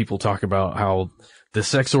 when people talk about how the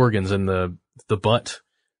sex organs and the butt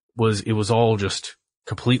it was all just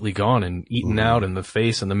completely gone and eaten out, in the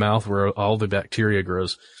face and the mouth where all the bacteria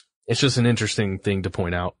grows. It's just an interesting thing to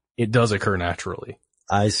point out. It does occur naturally.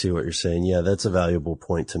 I see what you're saying. Yeah, that's a valuable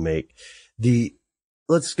point to make.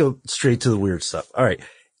 Let's go straight to the weird stuff. All right.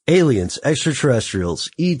 Aliens,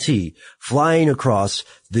 extraterrestrials, ET, flying across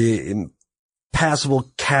the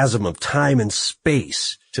impassable chasm of time and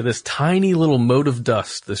space To this tiny little mote of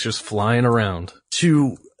dust that's just flying around.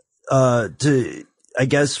 to, I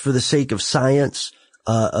guess for the sake of science,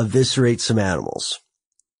 eviscerate some animals.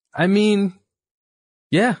 I mean,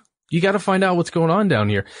 yeah, you got to find out what's going on down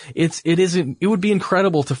here. It would be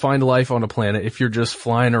incredible to find life on a planet if you're just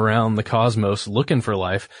flying around the cosmos looking for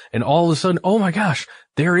life, and all of a sudden, oh my gosh,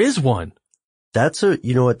 there is one. That's a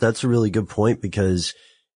really good point, because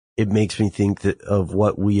it makes me think of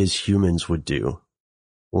what we as humans would do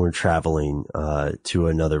when we're traveling, to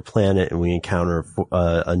another planet and we encounter,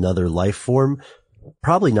 another life form.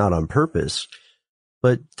 Probably not on purpose,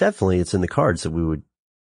 but definitely it's in the cards that we would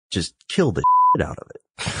just kill the shit out of it.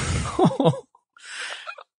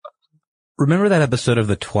 Remember that episode of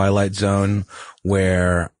The Twilight Zone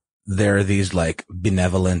where there are these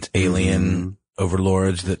benevolent alien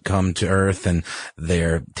overlords that come to Earth, and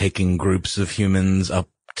they're taking groups of humans up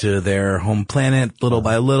to their home planet little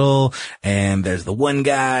by little, and there's the one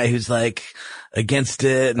guy who's against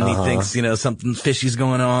it, and he thinks, something fishy's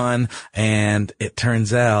going on, and it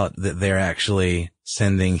turns out that they're actually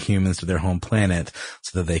sending humans to their home planet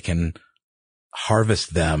so that they can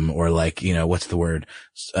harvest them, or what's the word?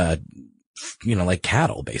 Like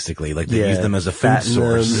cattle, basically. They use them as a food fatten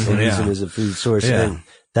source. them and use them as a food source. Yeah. And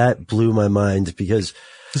that blew my mind, because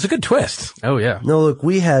It's a good twist. Oh yeah. no, look,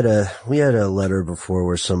 we had a letter before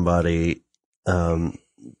where somebody,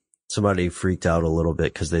 somebody freaked out a little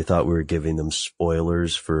bit because they thought we were giving them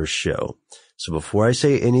spoilers for a show. So before I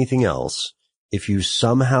say anything else, if you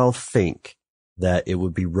somehow think that it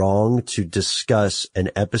would be wrong to discuss an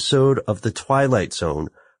episode of The Twilight Zone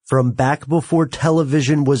from back before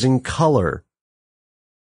television was in color,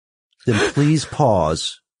 then please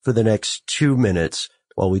pause for the next 2 minutes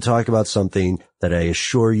while we talk about something that I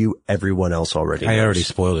assure you everyone else already knows. I already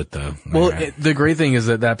spoiled it though. Well, the great thing is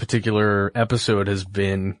that particular episode has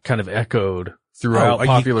been kind of echoed throughout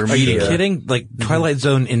popular media. Are you kidding? Like Twilight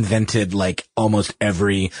Zone invented like almost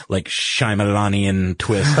every like Shyamalanian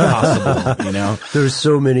twist possible, you know? There were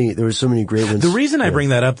so many great ones. The reason I bring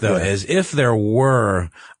that up though is if there were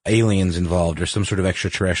aliens involved or some sort of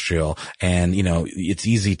extraterrestrial, and you know, it's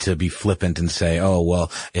easy to be flippant and say, oh,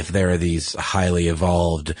 well, if there are these highly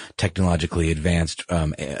evolved, technologically advanced,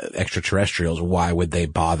 extraterrestrials, why would they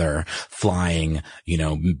bother flying, you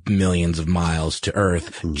know, millions of miles to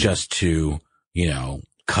Earth just to, you know,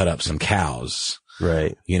 cut up some cows?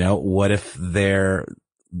 Right. You know, what if they're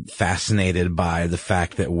fascinated by the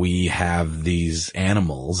fact that we have these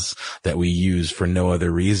animals that we use for no other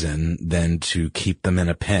reason than to keep them in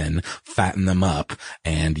a pen, fatten them up,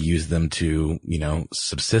 and use them to, you know,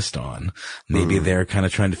 subsist on. Maybe they're kind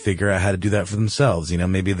of trying to figure out how to do that for themselves. You know,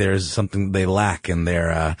 maybe there's something they lack in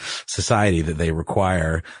their society that they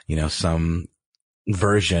require, you know, some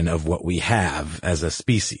version of what we have as a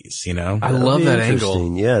species, you know? I love that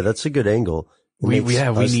angle. Yeah, that's a good angle. We need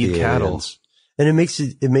cattle. Aliens. And it makes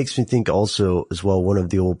me think also as well, one of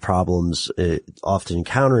the old problems often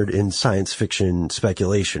encountered in science fiction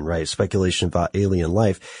speculation, right? Speculation about alien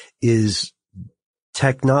life is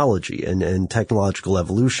technology and technological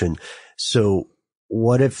evolution. So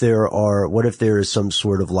what if there is some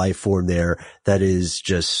sort of life form there that is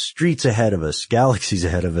just streets ahead of us, galaxies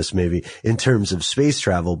ahead of us, maybe in terms of space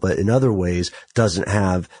travel, but in other ways doesn't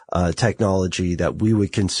have technology that we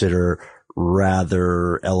would consider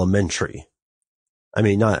rather elementary? I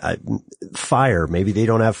mean, fire. Maybe they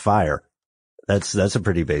don't have fire. That's a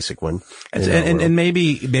pretty basic one. And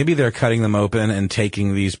maybe they're cutting them open and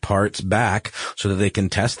taking these parts back so that they can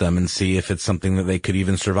test them and see if it's something that they could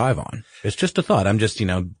even survive on. It's just a thought. I'm just, you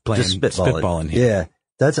know, spitballing here. Yeah.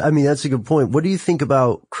 That's a good point. What do you think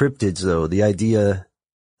about cryptids though? The idea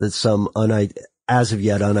that some as of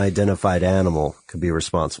yet unidentified animal could be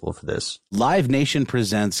responsible for this. Live Nation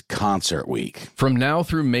presents Concert Week. From now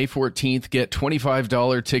through May 14th, get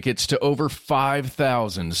 $25 tickets to over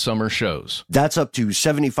 5,000 summer shows. That's up to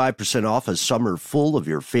 75% off a summer full of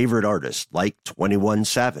your favorite artists like 21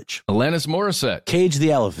 Savage, Alanis Morissette, Cage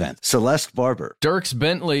the Elephant, Celeste Barber, Dierks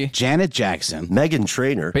Bentley, Janet Jackson, Meghan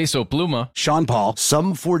Trainor, Peso Pluma, Sean Paul,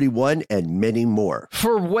 Sum 41, and many more.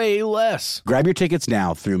 For way less. Grab your tickets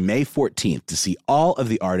now through May 14th to see all of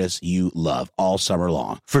the artists you love all summer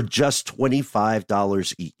long for just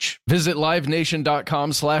 $25 each. Visit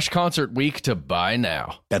livenation.com/concert week to buy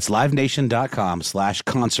now. That's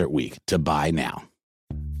livenation.com/concert week to buy now.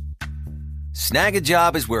 Snag a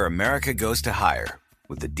Job is where America goes to hire,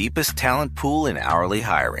 with the deepest talent pool in hourly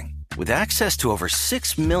hiring. With access to over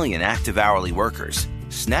 6 million active hourly workers,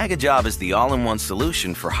 Snag a Job is the all-in-one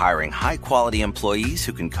solution for hiring high-quality employees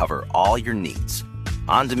who can cover all your needs.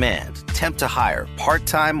 On demand, temp to hire,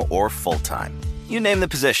 part-time or full-time. You name the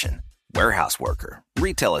position. Warehouse worker,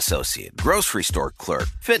 retail associate, grocery store clerk,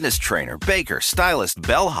 fitness trainer, baker, stylist,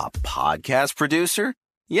 bellhop, podcast producer.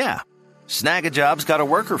 Yeah, Snag a Job's got a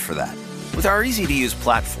worker for that. With our easy-to-use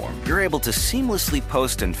platform, you're able to seamlessly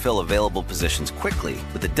post and fill available positions quickly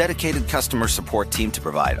with a dedicated customer support team to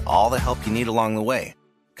provide all the help you need along the way.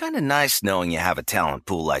 Kind of nice knowing you have a talent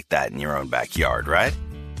pool like that in your own backyard, right?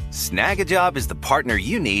 Snag a Job is the partner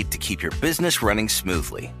you need to keep your business running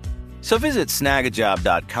smoothly. So visit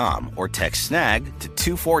snagajob.com or text snag to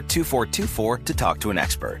 242424 to talk to an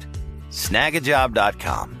expert.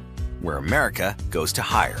 Snagajob.com, where America goes to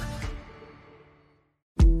hire.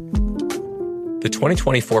 The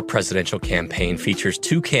 2024 presidential campaign features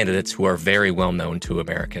two candidates who are very well known to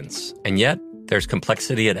Americans. And yet, there's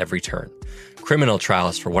complexity at every turn. Criminal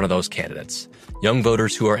trials for one of those candidates. Young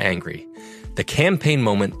voters who are angry. The Campaign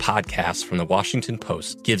Moment podcast from the Washington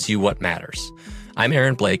Post gives you what matters. I'm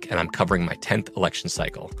Aaron Blake, and I'm covering my 10th election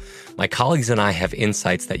cycle. My colleagues and I have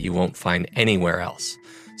insights that you won't find anywhere else.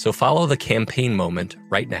 So follow The Campaign Moment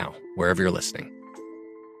right now, wherever you're listening.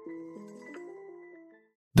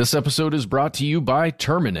 This episode is brought to you by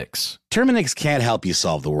Terminix. Terminix can't help you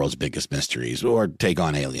solve the world's biggest mysteries or take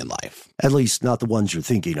on alien life. At least not the ones you're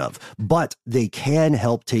thinking of. But they can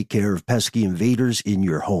help take care of pesky invaders in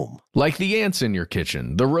your home. Like the ants in your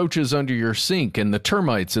kitchen, the roaches under your sink, and the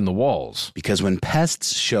termites in the walls. Because when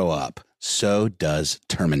pests show up, so does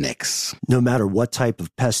Terminix. No matter what type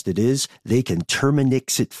of pest it is, they can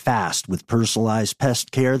Terminix it fast with personalized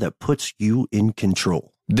pest care that puts you in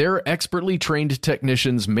control. Their expertly trained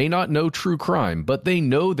technicians may not know true crime, but they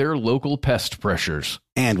know their local pest pressures.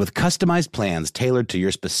 And with customized plans tailored to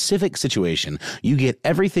your specific situation, you get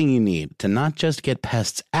everything you need to not just get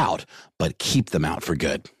pests out, but keep them out for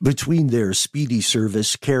good. Between their speedy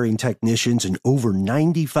service, caring technicians, and over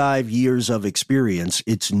 95 years of experience,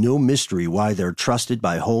 it's no mystery why they're trusted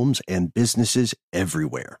by homes and businesses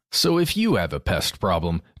everywhere. So if you have a pest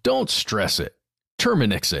problem, don't stress it.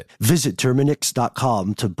 Terminix it. Visit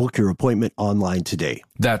Terminix.com to book your appointment online today.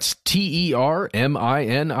 That's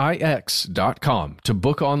TERMINIX.com to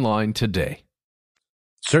book online today.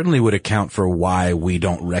 Certainly would account for why we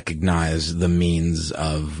don't recognize the means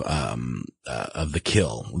of the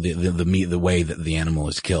kill, the way that the animal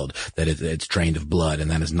is killed, that it's drained of blood,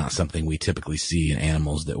 and that is not something we typically see in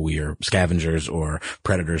animals that we are scavengers or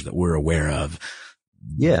predators that we're aware of.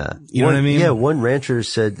 Yeah. You know what I mean? Yeah. One rancher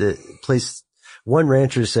said that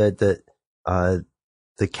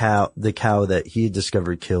the cow that he had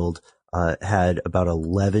discovered killed, had about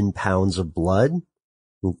 11 pounds of blood.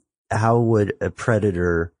 How would a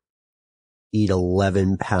predator eat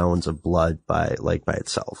 11 pounds of blood by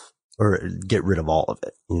itself, or get rid of all of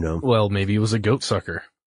it, you know? Well, maybe it was a goat sucker.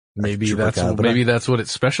 Maybe that's what it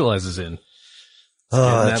specializes in.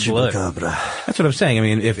 Oh, that blood. That's what I'm saying. I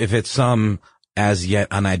mean, if it's some as yet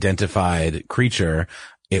unidentified creature,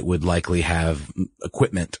 it would likely have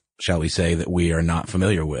equipment, shall we say, that we are not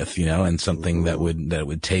familiar with, you know, and something that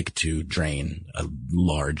would take to drain a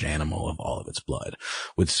large animal of all of its blood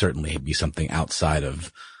would certainly be something outside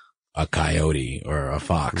of a coyote or a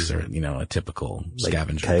fox or, you know, a typical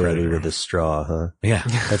scavenger coyote predator. with a straw, huh? Yeah.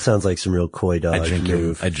 That sounds like some real coy dog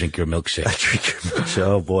move. I drink your milkshake. I drink your milkshake.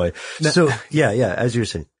 Oh boy. So yeah, as you're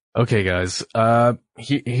saying. Okay, guys.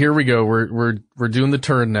 Here we go. We're doing the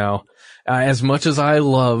turn now. As much as I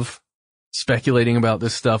love speculating about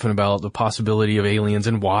this stuff and about the possibility of aliens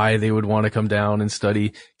and why they would want to come down and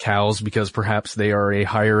study cows because perhaps they are a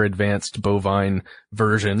higher advanced bovine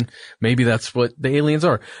version, maybe that's what the aliens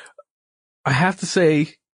are. I have to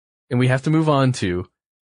say, and we have to move on to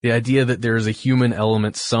the idea that there is a human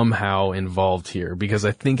element somehow involved here, because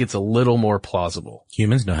I think it's a little more plausible.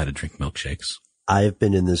 Humans know how to drink milkshakes. I've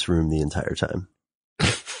been in this room the entire time.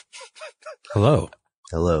 Hello.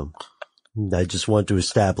 I just want to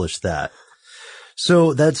establish that.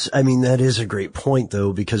 So that is a great point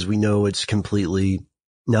though, because we know it's completely,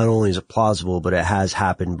 not only is it plausible, but it has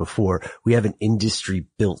happened before. We have an industry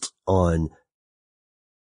built on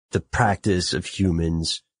the practice of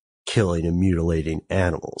humans killing and mutilating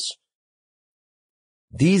animals.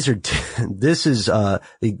 The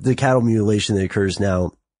cattle mutilation that occurs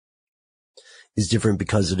now is different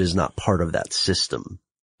because it is not part of that system.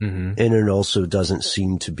 Mm-hmm. And it also doesn't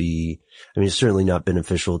seem to be, it's certainly not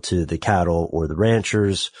beneficial to the cattle or the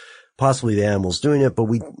ranchers, possibly the animals doing it. But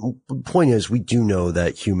the point is, we do know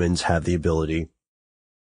that humans have the ability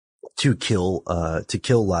to kill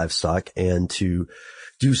livestock and to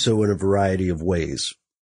do so in a variety of ways.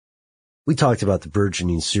 We talked about the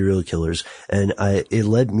burgeoning serial killers, and it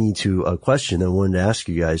led me to a question I wanted to ask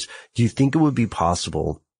you guys. Do you think it would be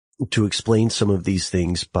possible to explain some of these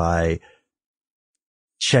things by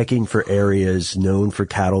checking for areas known for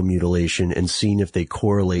cattle mutilation and seeing if they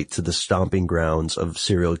correlate to the stomping grounds of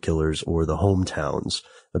serial killers or the hometowns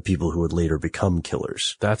of people who would later become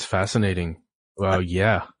killers? That's fascinating. Wow,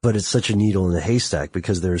 yeah. But it's such a needle in the haystack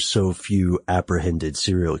because there's so few apprehended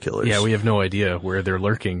serial killers. Yeah, we have no idea where they're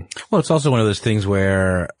lurking. Well, it's also one of those things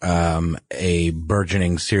where a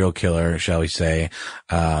burgeoning serial killer, shall we say,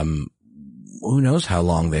 who knows how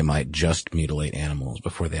long they might just mutilate animals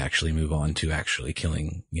before they actually move on to actually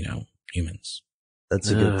killing, humans. That's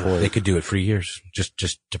a good point. They could do it for years,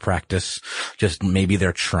 just to practice. Just maybe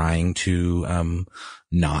they're trying to,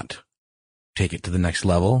 not take it to the next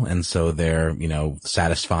level. And so they're,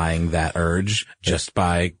 satisfying that urge just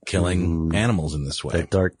by killing animals in this way. That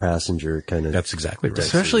dark passenger kind of. That's exactly right.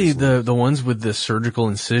 Especially the ones with the surgical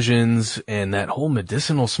incisions and that whole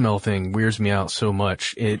medicinal smell thing weirds me out so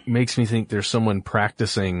much. It makes me think there's someone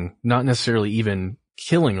practicing, not necessarily even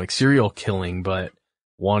killing, like serial killing, but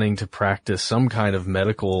wanting to practice some kind of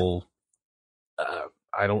medical,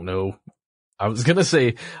 I don't know. I was gonna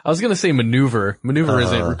say maneuver. Maneuver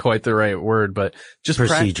isn't quite the right word, but just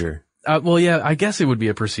procedure. Well, yeah, I guess it would be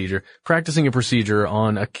a procedure. Practicing a procedure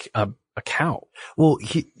on a cow. Well,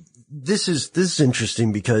 this is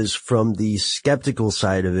interesting because from the skeptical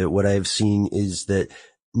side of it, what I've seen is that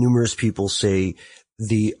numerous people say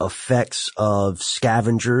the effects of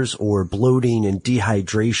scavengers or bloating and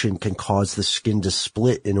dehydration can cause the skin to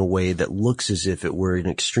split in a way that looks as if it were an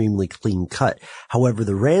extremely clean cut. However,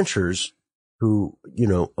 the ranchers who,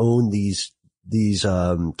 own these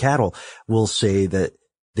cattle will say that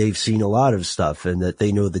they've seen a lot of stuff and that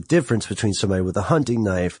they know the difference between somebody with a hunting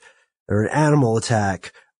knife or an animal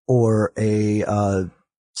attack or a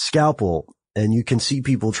scalpel. And you can see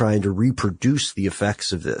people trying to reproduce the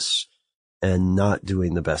effects of this and not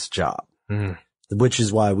doing the best job, which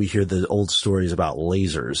is why we hear the old stories about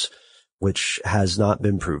lasers, which has not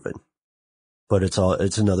been proven. But it's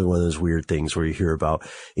another one of those weird things where you hear about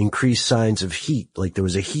increased signs of heat, like there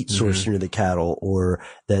was a heat source near the cattle, or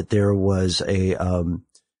that there was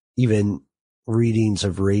even readings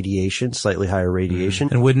of radiation, slightly higher radiation.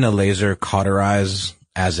 And wouldn't a laser cauterize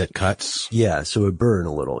as it cuts? Yeah, so it burn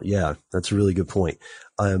a little. Yeah, that's a really good point.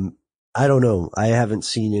 I don't know. I haven't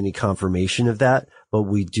seen any confirmation of that, but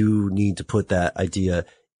we do need to put that idea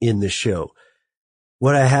in the show.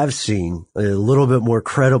 What I have seen, a little bit more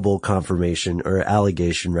credible confirmation, or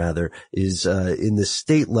allegation rather, is in the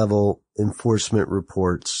state level enforcement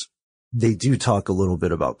reports, they do talk a little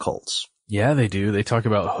bit about cults. Yeah, they do. They talk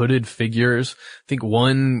about hooded figures. I think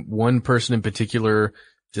one person in particular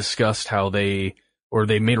discussed how they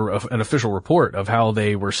made an official report of how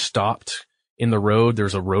they were stopped in the road.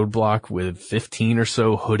 There's a roadblock with 15 or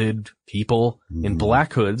so hooded people in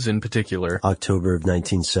black hoods in particular. October of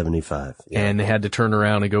 1975. Yeah. And they had to turn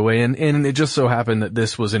around and go away. And it just so happened that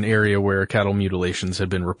this was an area where cattle mutilations had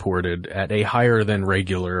been reported at a higher than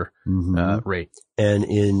regular rate. And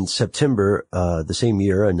in September, the same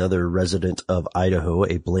year, another resident of Idaho,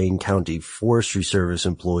 a Blaine County Forestry Service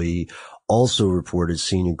employee, also reported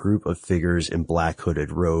seeing a group of figures in black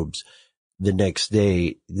hooded robes. The next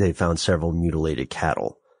day, they found several mutilated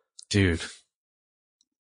cattle. Dude.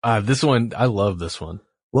 This one, I love this one.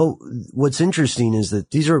 Well, what's interesting is that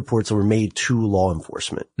these are reports that were made to law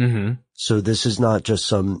enforcement. So this is not just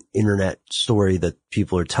some internet story that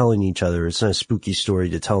people are telling each other. It's not a spooky story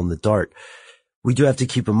to tell in the dark. We do have to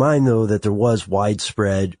keep in mind, though, that there was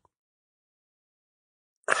widespread,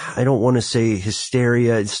 I don't want to say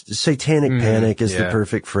hysteria. It's satanic panic is the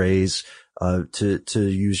perfect phrase. To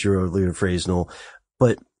use your earlier phrase, Noel,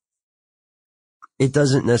 but it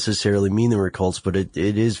doesn't necessarily mean there were cults, but it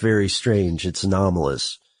is very strange. It's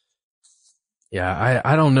anomalous. Yeah,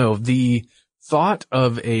 I don't know. The thought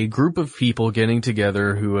of a group of people getting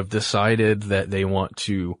together who have decided that they want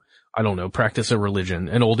to, I don't know, practice a religion,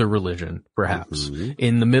 an older religion, perhaps,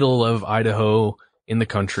 in the middle of Idaho, in the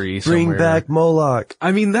country somewhere. Bring back Moloch.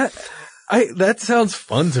 I mean, that sounds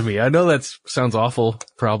fun to me. I know that sounds awful,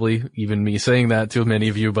 probably even me saying that to many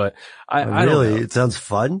of you, but I don't know. It sounds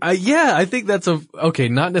fun? Yeah, I think that's okay,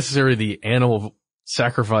 not necessarily the animal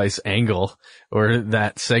sacrifice angle or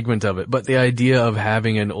that segment of it, but the idea of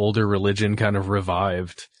having an older religion kind of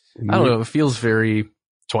revived. I don't know, it feels very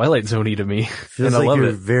Twilight Zone-y to me. Feels like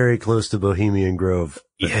you're very close to Bohemian Grove.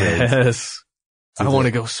 Yes. I want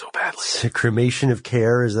to go so badly. Cremation of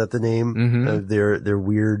Care, is that the name of their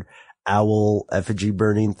weird owl effigy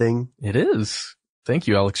burning thing? It is. Thank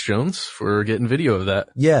you, Alex Jones, for getting video of that.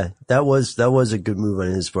 Yeah, that was a good move on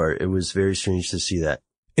his part. It was very strange to see that.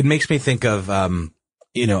 It makes me think of,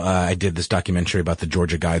 I did this documentary about the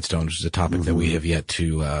Georgia Guidestones, which is a topic that we have yet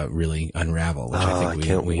to really unravel, which I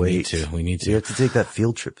think we need to. We have to take that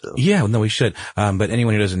field trip, though. Yeah, no, we should. But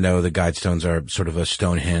anyone who doesn't know, the Guidestones are sort of a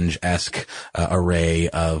Stonehenge-esque array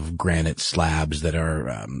of granite slabs that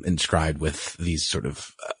are inscribed with these sort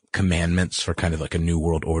of commandments for kind of like a new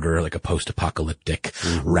world order, like a post-apocalyptic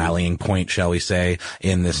rallying point, shall we say,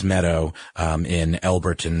 in this meadow, in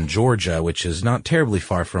Elberton, Georgia, which is not terribly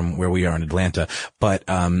far from where we are in Atlanta. But,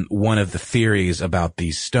 one of the theories about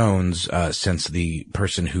these stones, since the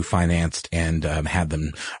person who financed and, had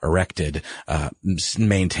them erected,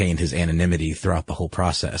 maintained his anonymity throughout the whole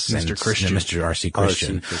process. Mr. Christian. Mr. R.C.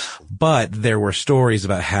 Christian. But there were stories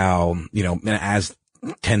about how, as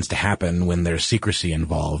tends to happen when there's secrecy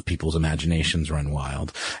involved, people's imaginations run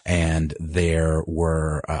wild. And there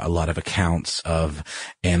were a lot of accounts of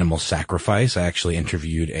animal sacrifice. I actually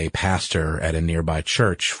interviewed a pastor at a nearby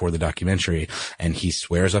church for the documentary, and he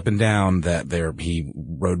swears up and down that he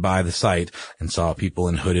rode by the site and saw people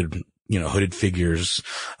in hooded figures,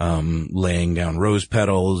 laying down rose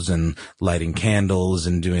petals and lighting candles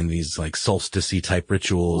and doing these like solstice-y type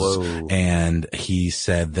rituals. Whoa. And he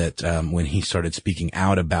said that, when he started speaking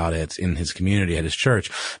out about it in his community at his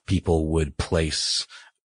church, people would place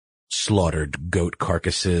slaughtered goat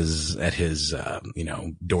carcasses at his,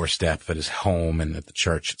 doorstep, at his home and at the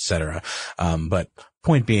church, etc. But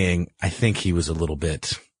point being, I think he was a little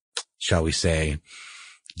bit, shall we say,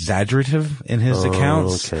 exaggerative in his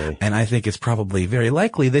accounts. Okay. And I think it's probably very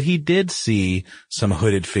likely that he did see some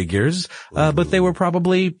hooded figures, but they were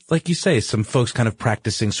probably, like you say, some folks kind of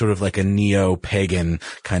practicing sort of like a neo-pagan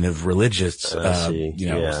kind of religious,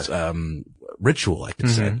 ritual, I could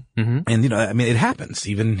say. And, I mean, it happens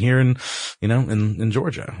even here in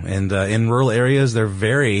Georgia and, in rural areas. They're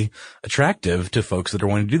very attractive to folks that are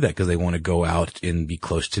wanting to do that because they want to go out and be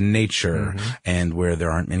close to nature and where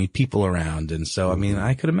there aren't many people around. And so, I mean,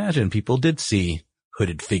 I could imagine people did see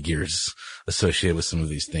hooded figures associated with some of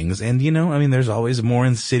these things. And, I mean, there's always more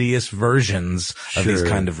insidious versions of these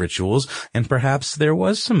kind of rituals. And perhaps there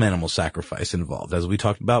was some animal sacrifice involved, as we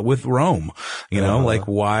talked about with Rome. Like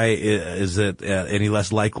why is it any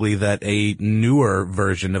less likely that a newer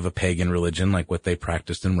version of a pagan religion, like what they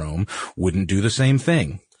practiced in Rome, wouldn't do the same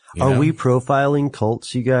thing? Are we profiling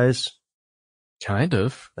cults, you guys? Kind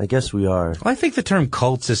of. I guess we are. Well, I think the term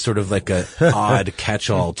cults is sort of like a odd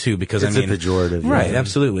catch-all too, because it's a pejorative. Right,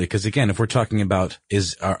 absolutely. Because again, if we're talking about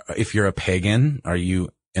if you're a pagan, are you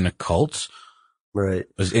in a cult? Right.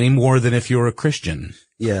 Any more than if you're a Christian.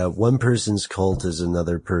 Yeah, one person's cult is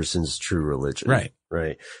another person's true religion. Right.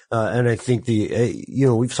 Right. And I think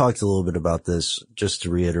we've talked a little bit about this, just to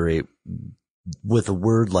reiterate, with a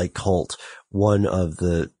word like cult, one of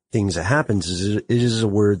the things that happens is it is a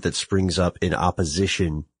word that springs up in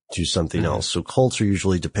opposition to something else. So cults are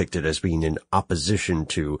usually depicted as being in opposition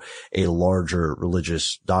to a larger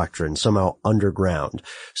religious doctrine, somehow underground.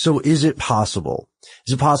 So is it possible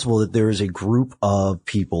that there is a group of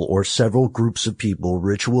people or several groups of people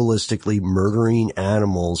ritualistically murdering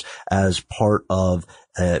animals as part of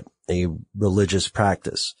a religious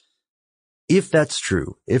practice? If that's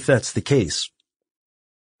true, if that's the case,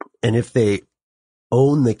 and if they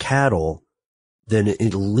own the cattle, then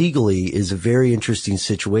it legally is a very interesting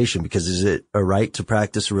situation, because is it a right to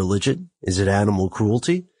practice a religion? Is it animal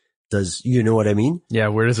cruelty? You know what I mean? Yeah.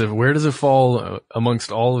 Where does it fall amongst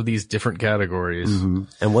all of these different categories?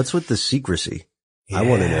 And what's with the secrecy? Yeah. I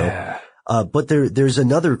want to know. But there's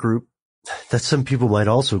another group that some people might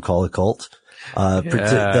also call a cult,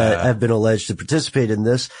 that have been alleged to participate in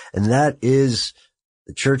this. And that is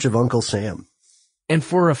the Church of Uncle Sam. And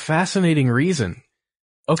for a fascinating reason.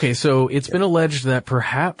 Okay, so it's been alleged that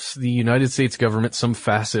perhaps the United States government, some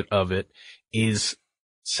facet of it, is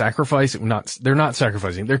they're not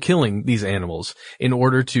sacrificing, they're killing these animals in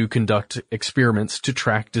order to conduct experiments to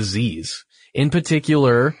track disease. In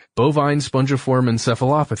particular, bovine spongiform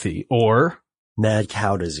encephalopathy, or mad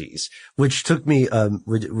cow disease, which took me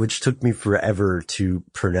forever to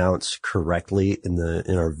pronounce correctly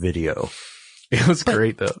in our video. It was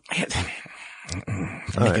great though.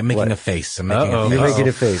 I'm making a face. You're making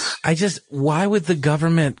a face. Why would the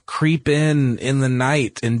government creep in the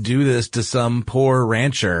night and do this to some poor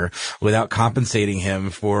rancher without compensating him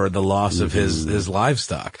for the loss of his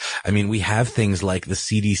livestock? I mean, we have things like the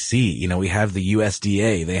CDC, we have the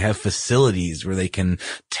USDA, they have facilities where they can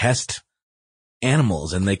test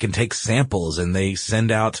animals and they can take samples, and they send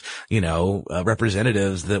out,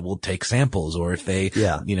 representatives that will take samples. Or if they,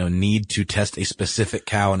 need to test a specific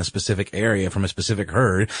cow in a specific area from a specific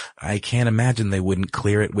herd, I can't imagine they wouldn't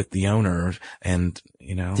clear it with the owner. And,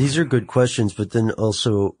 these are good questions, but then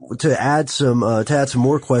also to add some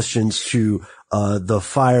more questions to the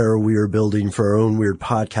fire we are building for our own weird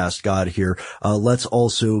podcast god here, let's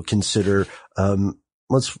also consider,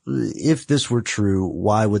 if this were true,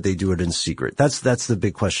 why would they do it in secret? That's the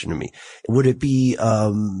big question to me. Would it be,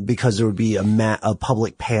 because there would be a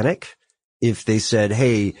public panic if they said,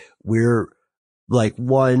 hey, we're like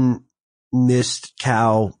one missed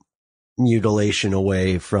cow mutilation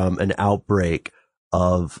away from an outbreak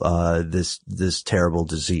of, this terrible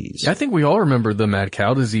disease? I think we all remember the mad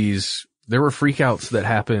cow disease. There were freakouts that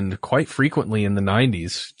happened quite frequently in the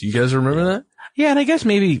 90s. Do you guys remember that? Yeah, and I guess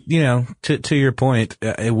maybe, to your point,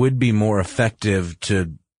 it would be more effective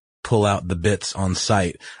to pull out the bits on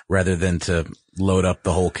site rather than to load up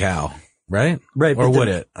the whole cow, right? Right. Or would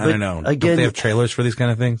it? I don't know. Again, don't they have trailers for these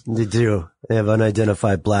kind of things? They do. They have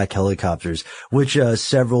unidentified black helicopters, which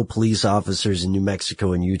several police officers in New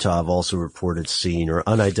Mexico and Utah have also reported seeing, or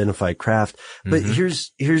unidentified craft. But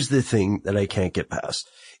here's the thing that I can't get past.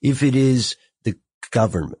 If it is the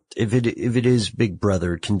government, if it is Big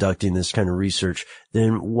Brother conducting this kind of research,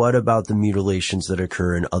 then what about the mutilations that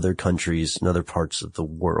occur in other countries and other parts of the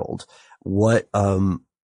world? What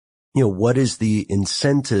is the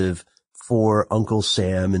incentive for Uncle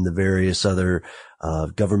Sam and the various other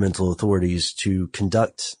governmental authorities to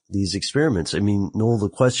conduct these experiments? I mean, Noel, the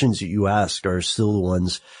questions that you ask are still the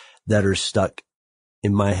ones that are stuck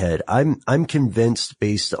in my head. I'm convinced,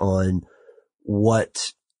 based on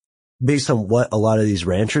what based on what a lot of these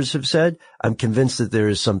ranchers have said, I'm convinced that there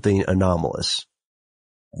is something anomalous.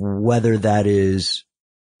 Whether that is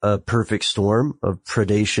a perfect storm of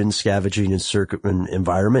predation, scavenging, and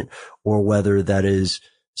environment, or whether that is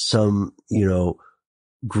some,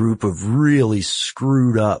 group of really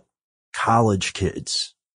screwed up college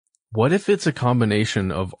kids. What if it's a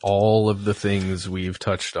combination of all of the things we've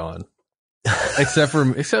touched on? Except, I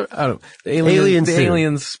don't know, the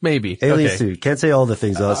aliens, maybe. Aliens too. Can't say all the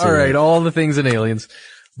things. All right, all the things in aliens.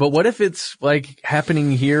 But what if it's like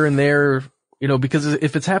happening here and there, because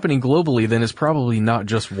if it's happening globally, then it's probably not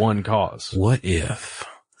just one cause. What if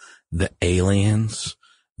the aliens,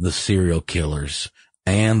 the serial killers,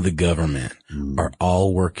 and the government are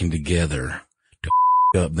all working together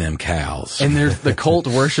to up them cows? And the cult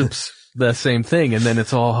worships the same thing, and then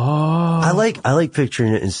it's all, I like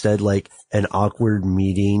picturing it instead like an awkward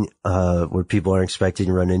meeting, where people aren't expecting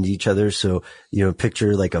to run into each other. So,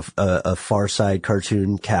 picture like a Far Side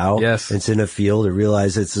cartoon cow. Yes. It's in a field and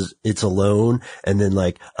realize it's alone. And then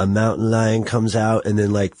like a mountain lion comes out, and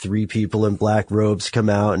then like 3 people in black robes come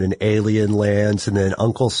out, and an alien lands, and then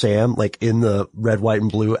Uncle Sam, like in the red, white,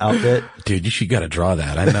 and blue outfit. Dude, you gotta draw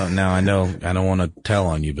that. I don't want to tell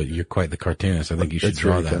on you, but you're quite the cartoonist. I think you should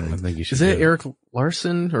draw that. I think you should. Is it Eric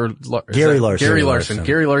Larson or Gary Larson? Gary Larson.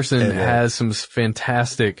 Gary Larson has some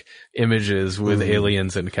fantastic images with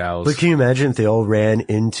aliens and cows. But can you imagine if they all ran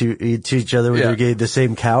into each other when they the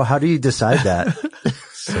same cow? How do you decide that?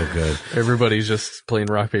 So good. Everybody's just playing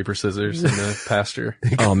rock, paper, scissors in the pasture.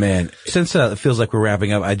 Oh man. Since it feels like we're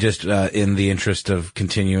wrapping up, I just, in the interest of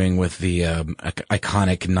continuing with the,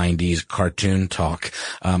 iconic 90s cartoon talk,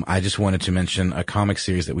 I just wanted to mention a comic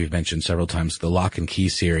series that we've mentioned several times, the Lock and Key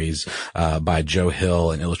series, by Joe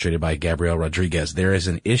Hill and illustrated by Gabriel Rodriguez. There is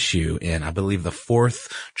an issue in, I believe, the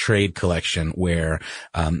 4th trade collection where,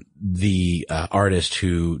 the, artist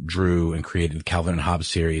who drew and created the Calvin and Hobbes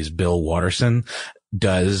series, Bill Watterson,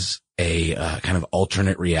 does a kind of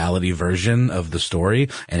alternate reality version of the story,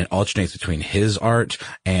 and it alternates between his art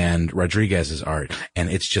and Rodriguez's art, and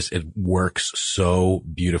it works so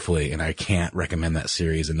beautifully, and I can't recommend that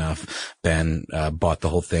series enough. Ben bought the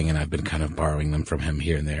whole thing, and I've been kind of borrowing them from him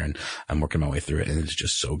here and there, and I'm working my way through it, and it's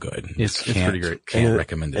just so good. It's pretty great. Can't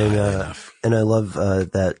recommend it enough. And I love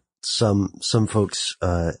that some folks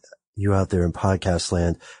you out there in podcast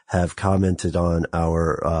land have commented on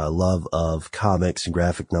our love of comics and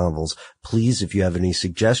graphic novels. Please, if you have any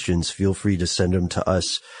suggestions, feel free to send them to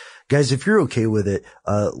us. Guys, if you're okay with it,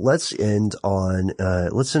 let's end on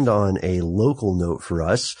a local note for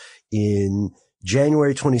us. In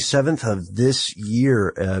January 27th of this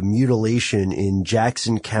year, Mutilation in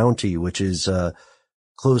Jackson County, which is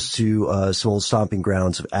close to some old stomping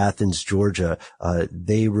grounds of Athens, Georgia.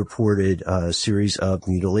 They reported a series of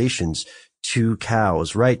mutilations. 2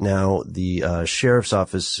 cows. Right now, the sheriff's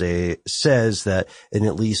office says that in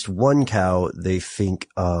at least 1 cow, they think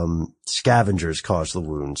scavengers caused the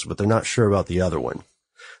wounds, but they're not sure about the other one.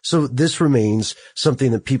 So this remains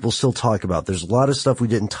something that people still talk about. There's a lot of stuff we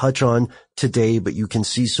didn't touch on today, but you can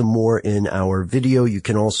see some more in our video. You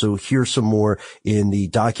can also hear some more in the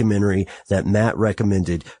documentary that Matt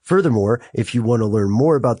recommended. Furthermore, if you want to learn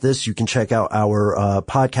more about this, you can check out our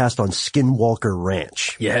podcast on Skinwalker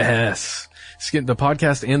Ranch. Yes. The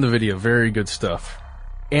podcast and the video, very good stuff.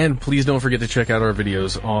 And please don't forget to check out our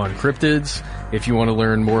videos on cryptids. If you want to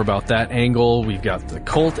learn more about that angle, we've got the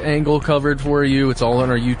cult angle covered for you. It's all on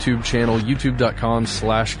our YouTube channel,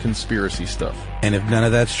 youtube.com/conspiracy stuff. And if none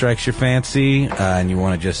of that strikes your fancy, and you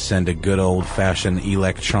want to just send a good old-fashioned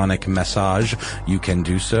electronic message, you can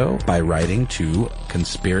do so by writing to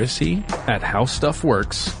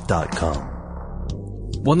conspiracy@howstuffworks.com.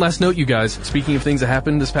 One last note, you guys. Speaking of things that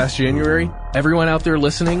happened this past January, everyone out there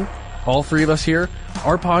listening, all 3 of us here,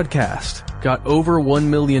 our podcast got over 1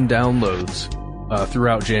 million downloads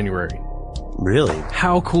throughout January. Really?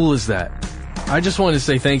 How cool is that? I just wanted to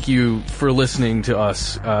say thank you for listening to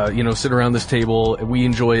us, sit around this table. We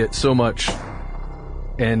enjoy it so much.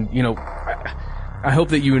 And, I hope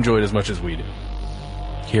that you enjoy it as much as we do.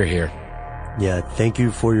 Hear, hear. Yeah, thank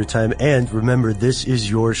you for your time. And remember, this is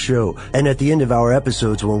your show. And at the end of our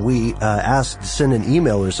episodes, when we ask to send an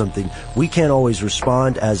email or something, we can't always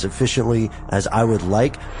respond as efficiently as I would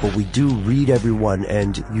like, but we do read everyone.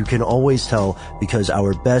 And you can always tell because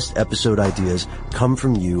our best episode ideas come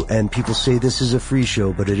from you. And people say this is a free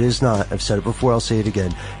show, but it is not. I've said it before. I'll say it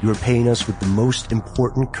again. You are paying us with the most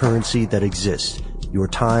important currency that exists. Your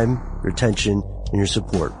time, your attention, and your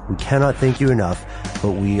support. We cannot thank you enough,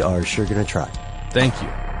 but we are sure going to try. Thank you.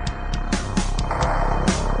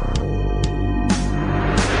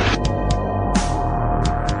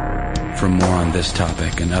 For more on this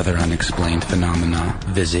topic and other unexplained phenomena,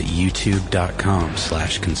 visit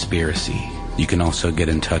youtube.com/conspiracy. You can also get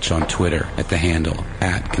in touch on Twitter at the handle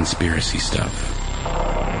 @conspiracystuff.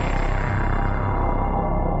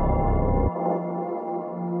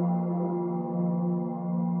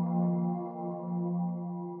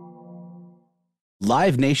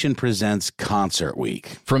 Live Nation presents Concert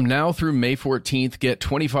Week. From now through May 14th, get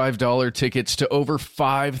 $25 tickets to over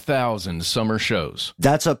 5,000 summer shows.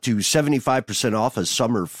 That's up to 75% off a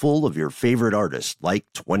summer full of your favorite artists like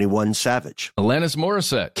 21 Savage, Alanis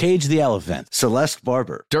Morissette, Cage the Elephant, Celeste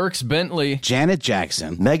Barber, Dierks Bentley, Janet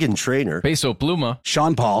Jackson, Meghan Trainor, Peso Pluma,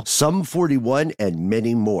 Sean Paul, Sum 41, and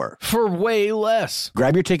many more. for way less.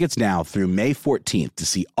 Grab your tickets now through May 14th to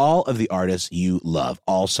see all of the artists you love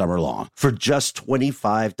all summer long. For just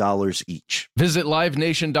 $25 each. Visit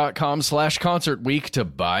livenation.com/concert week to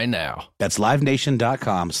buy now. That's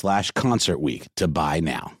livenation.com/concert week to buy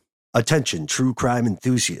now. Attention, true crime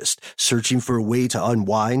enthusiast. Searching for a way to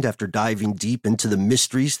unwind after diving deep into the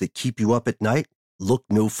mysteries that keep you up at night? Look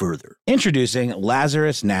no further. Introducing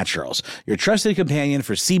Lazarus Naturals, your trusted companion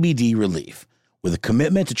for CBD relief. With a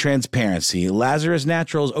commitment to transparency, Lazarus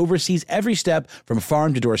Naturals oversees every step from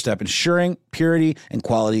farm to doorstep, ensuring purity and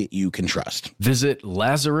quality you can trust. Visit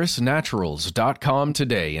LazarusNaturals.com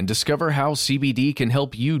today and discover how CBD can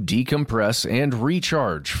help you decompress and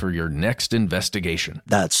recharge for your next investigation.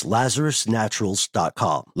 That's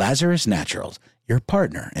LazarusNaturals.com. Lazarus Naturals, your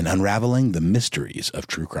partner in unraveling the mysteries of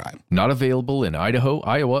true crime. Not available in Idaho,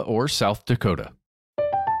 Iowa, or South Dakota.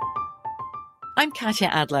 I'm Katya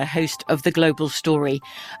Adler, host of The Global Story.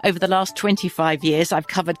 Over the last 25 years, I've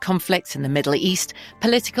covered conflicts in the Middle East,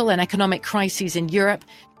 political and economic crises in Europe,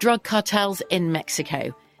 drug cartels in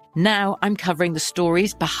Mexico. Now I'm covering the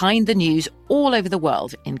stories behind the news all over the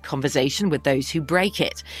world in conversation with those who break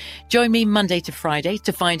it. Join me Monday to Friday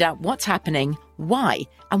to find out what's happening, why,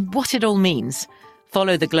 and what it all means.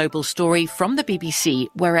 Follow The Global Story from the BBC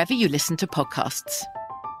wherever you listen to podcasts.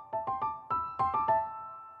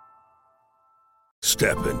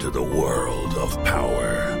 Step into the world of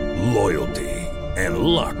power, loyalty, and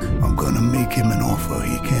luck. I'm gonna make him an offer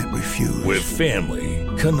he can't refuse. With family,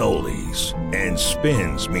 cannolis, and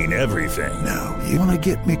spins mean everything. Now, you wanna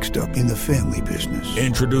get mixed up in the family business.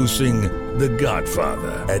 Introducing The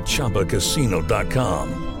Godfather at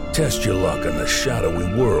ChumbaCasino.com. Test your luck in the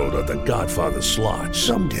shadowy world of The Godfather slot.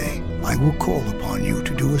 Someday, I will call upon you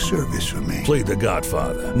to do a service for me. Play The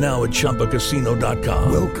Godfather, now at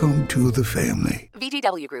ChumbaCasino.com. Welcome to the family.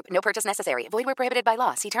 VGW Group. No purchase necessary. Void where prohibited by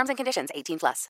law. See terms and conditions. 18+.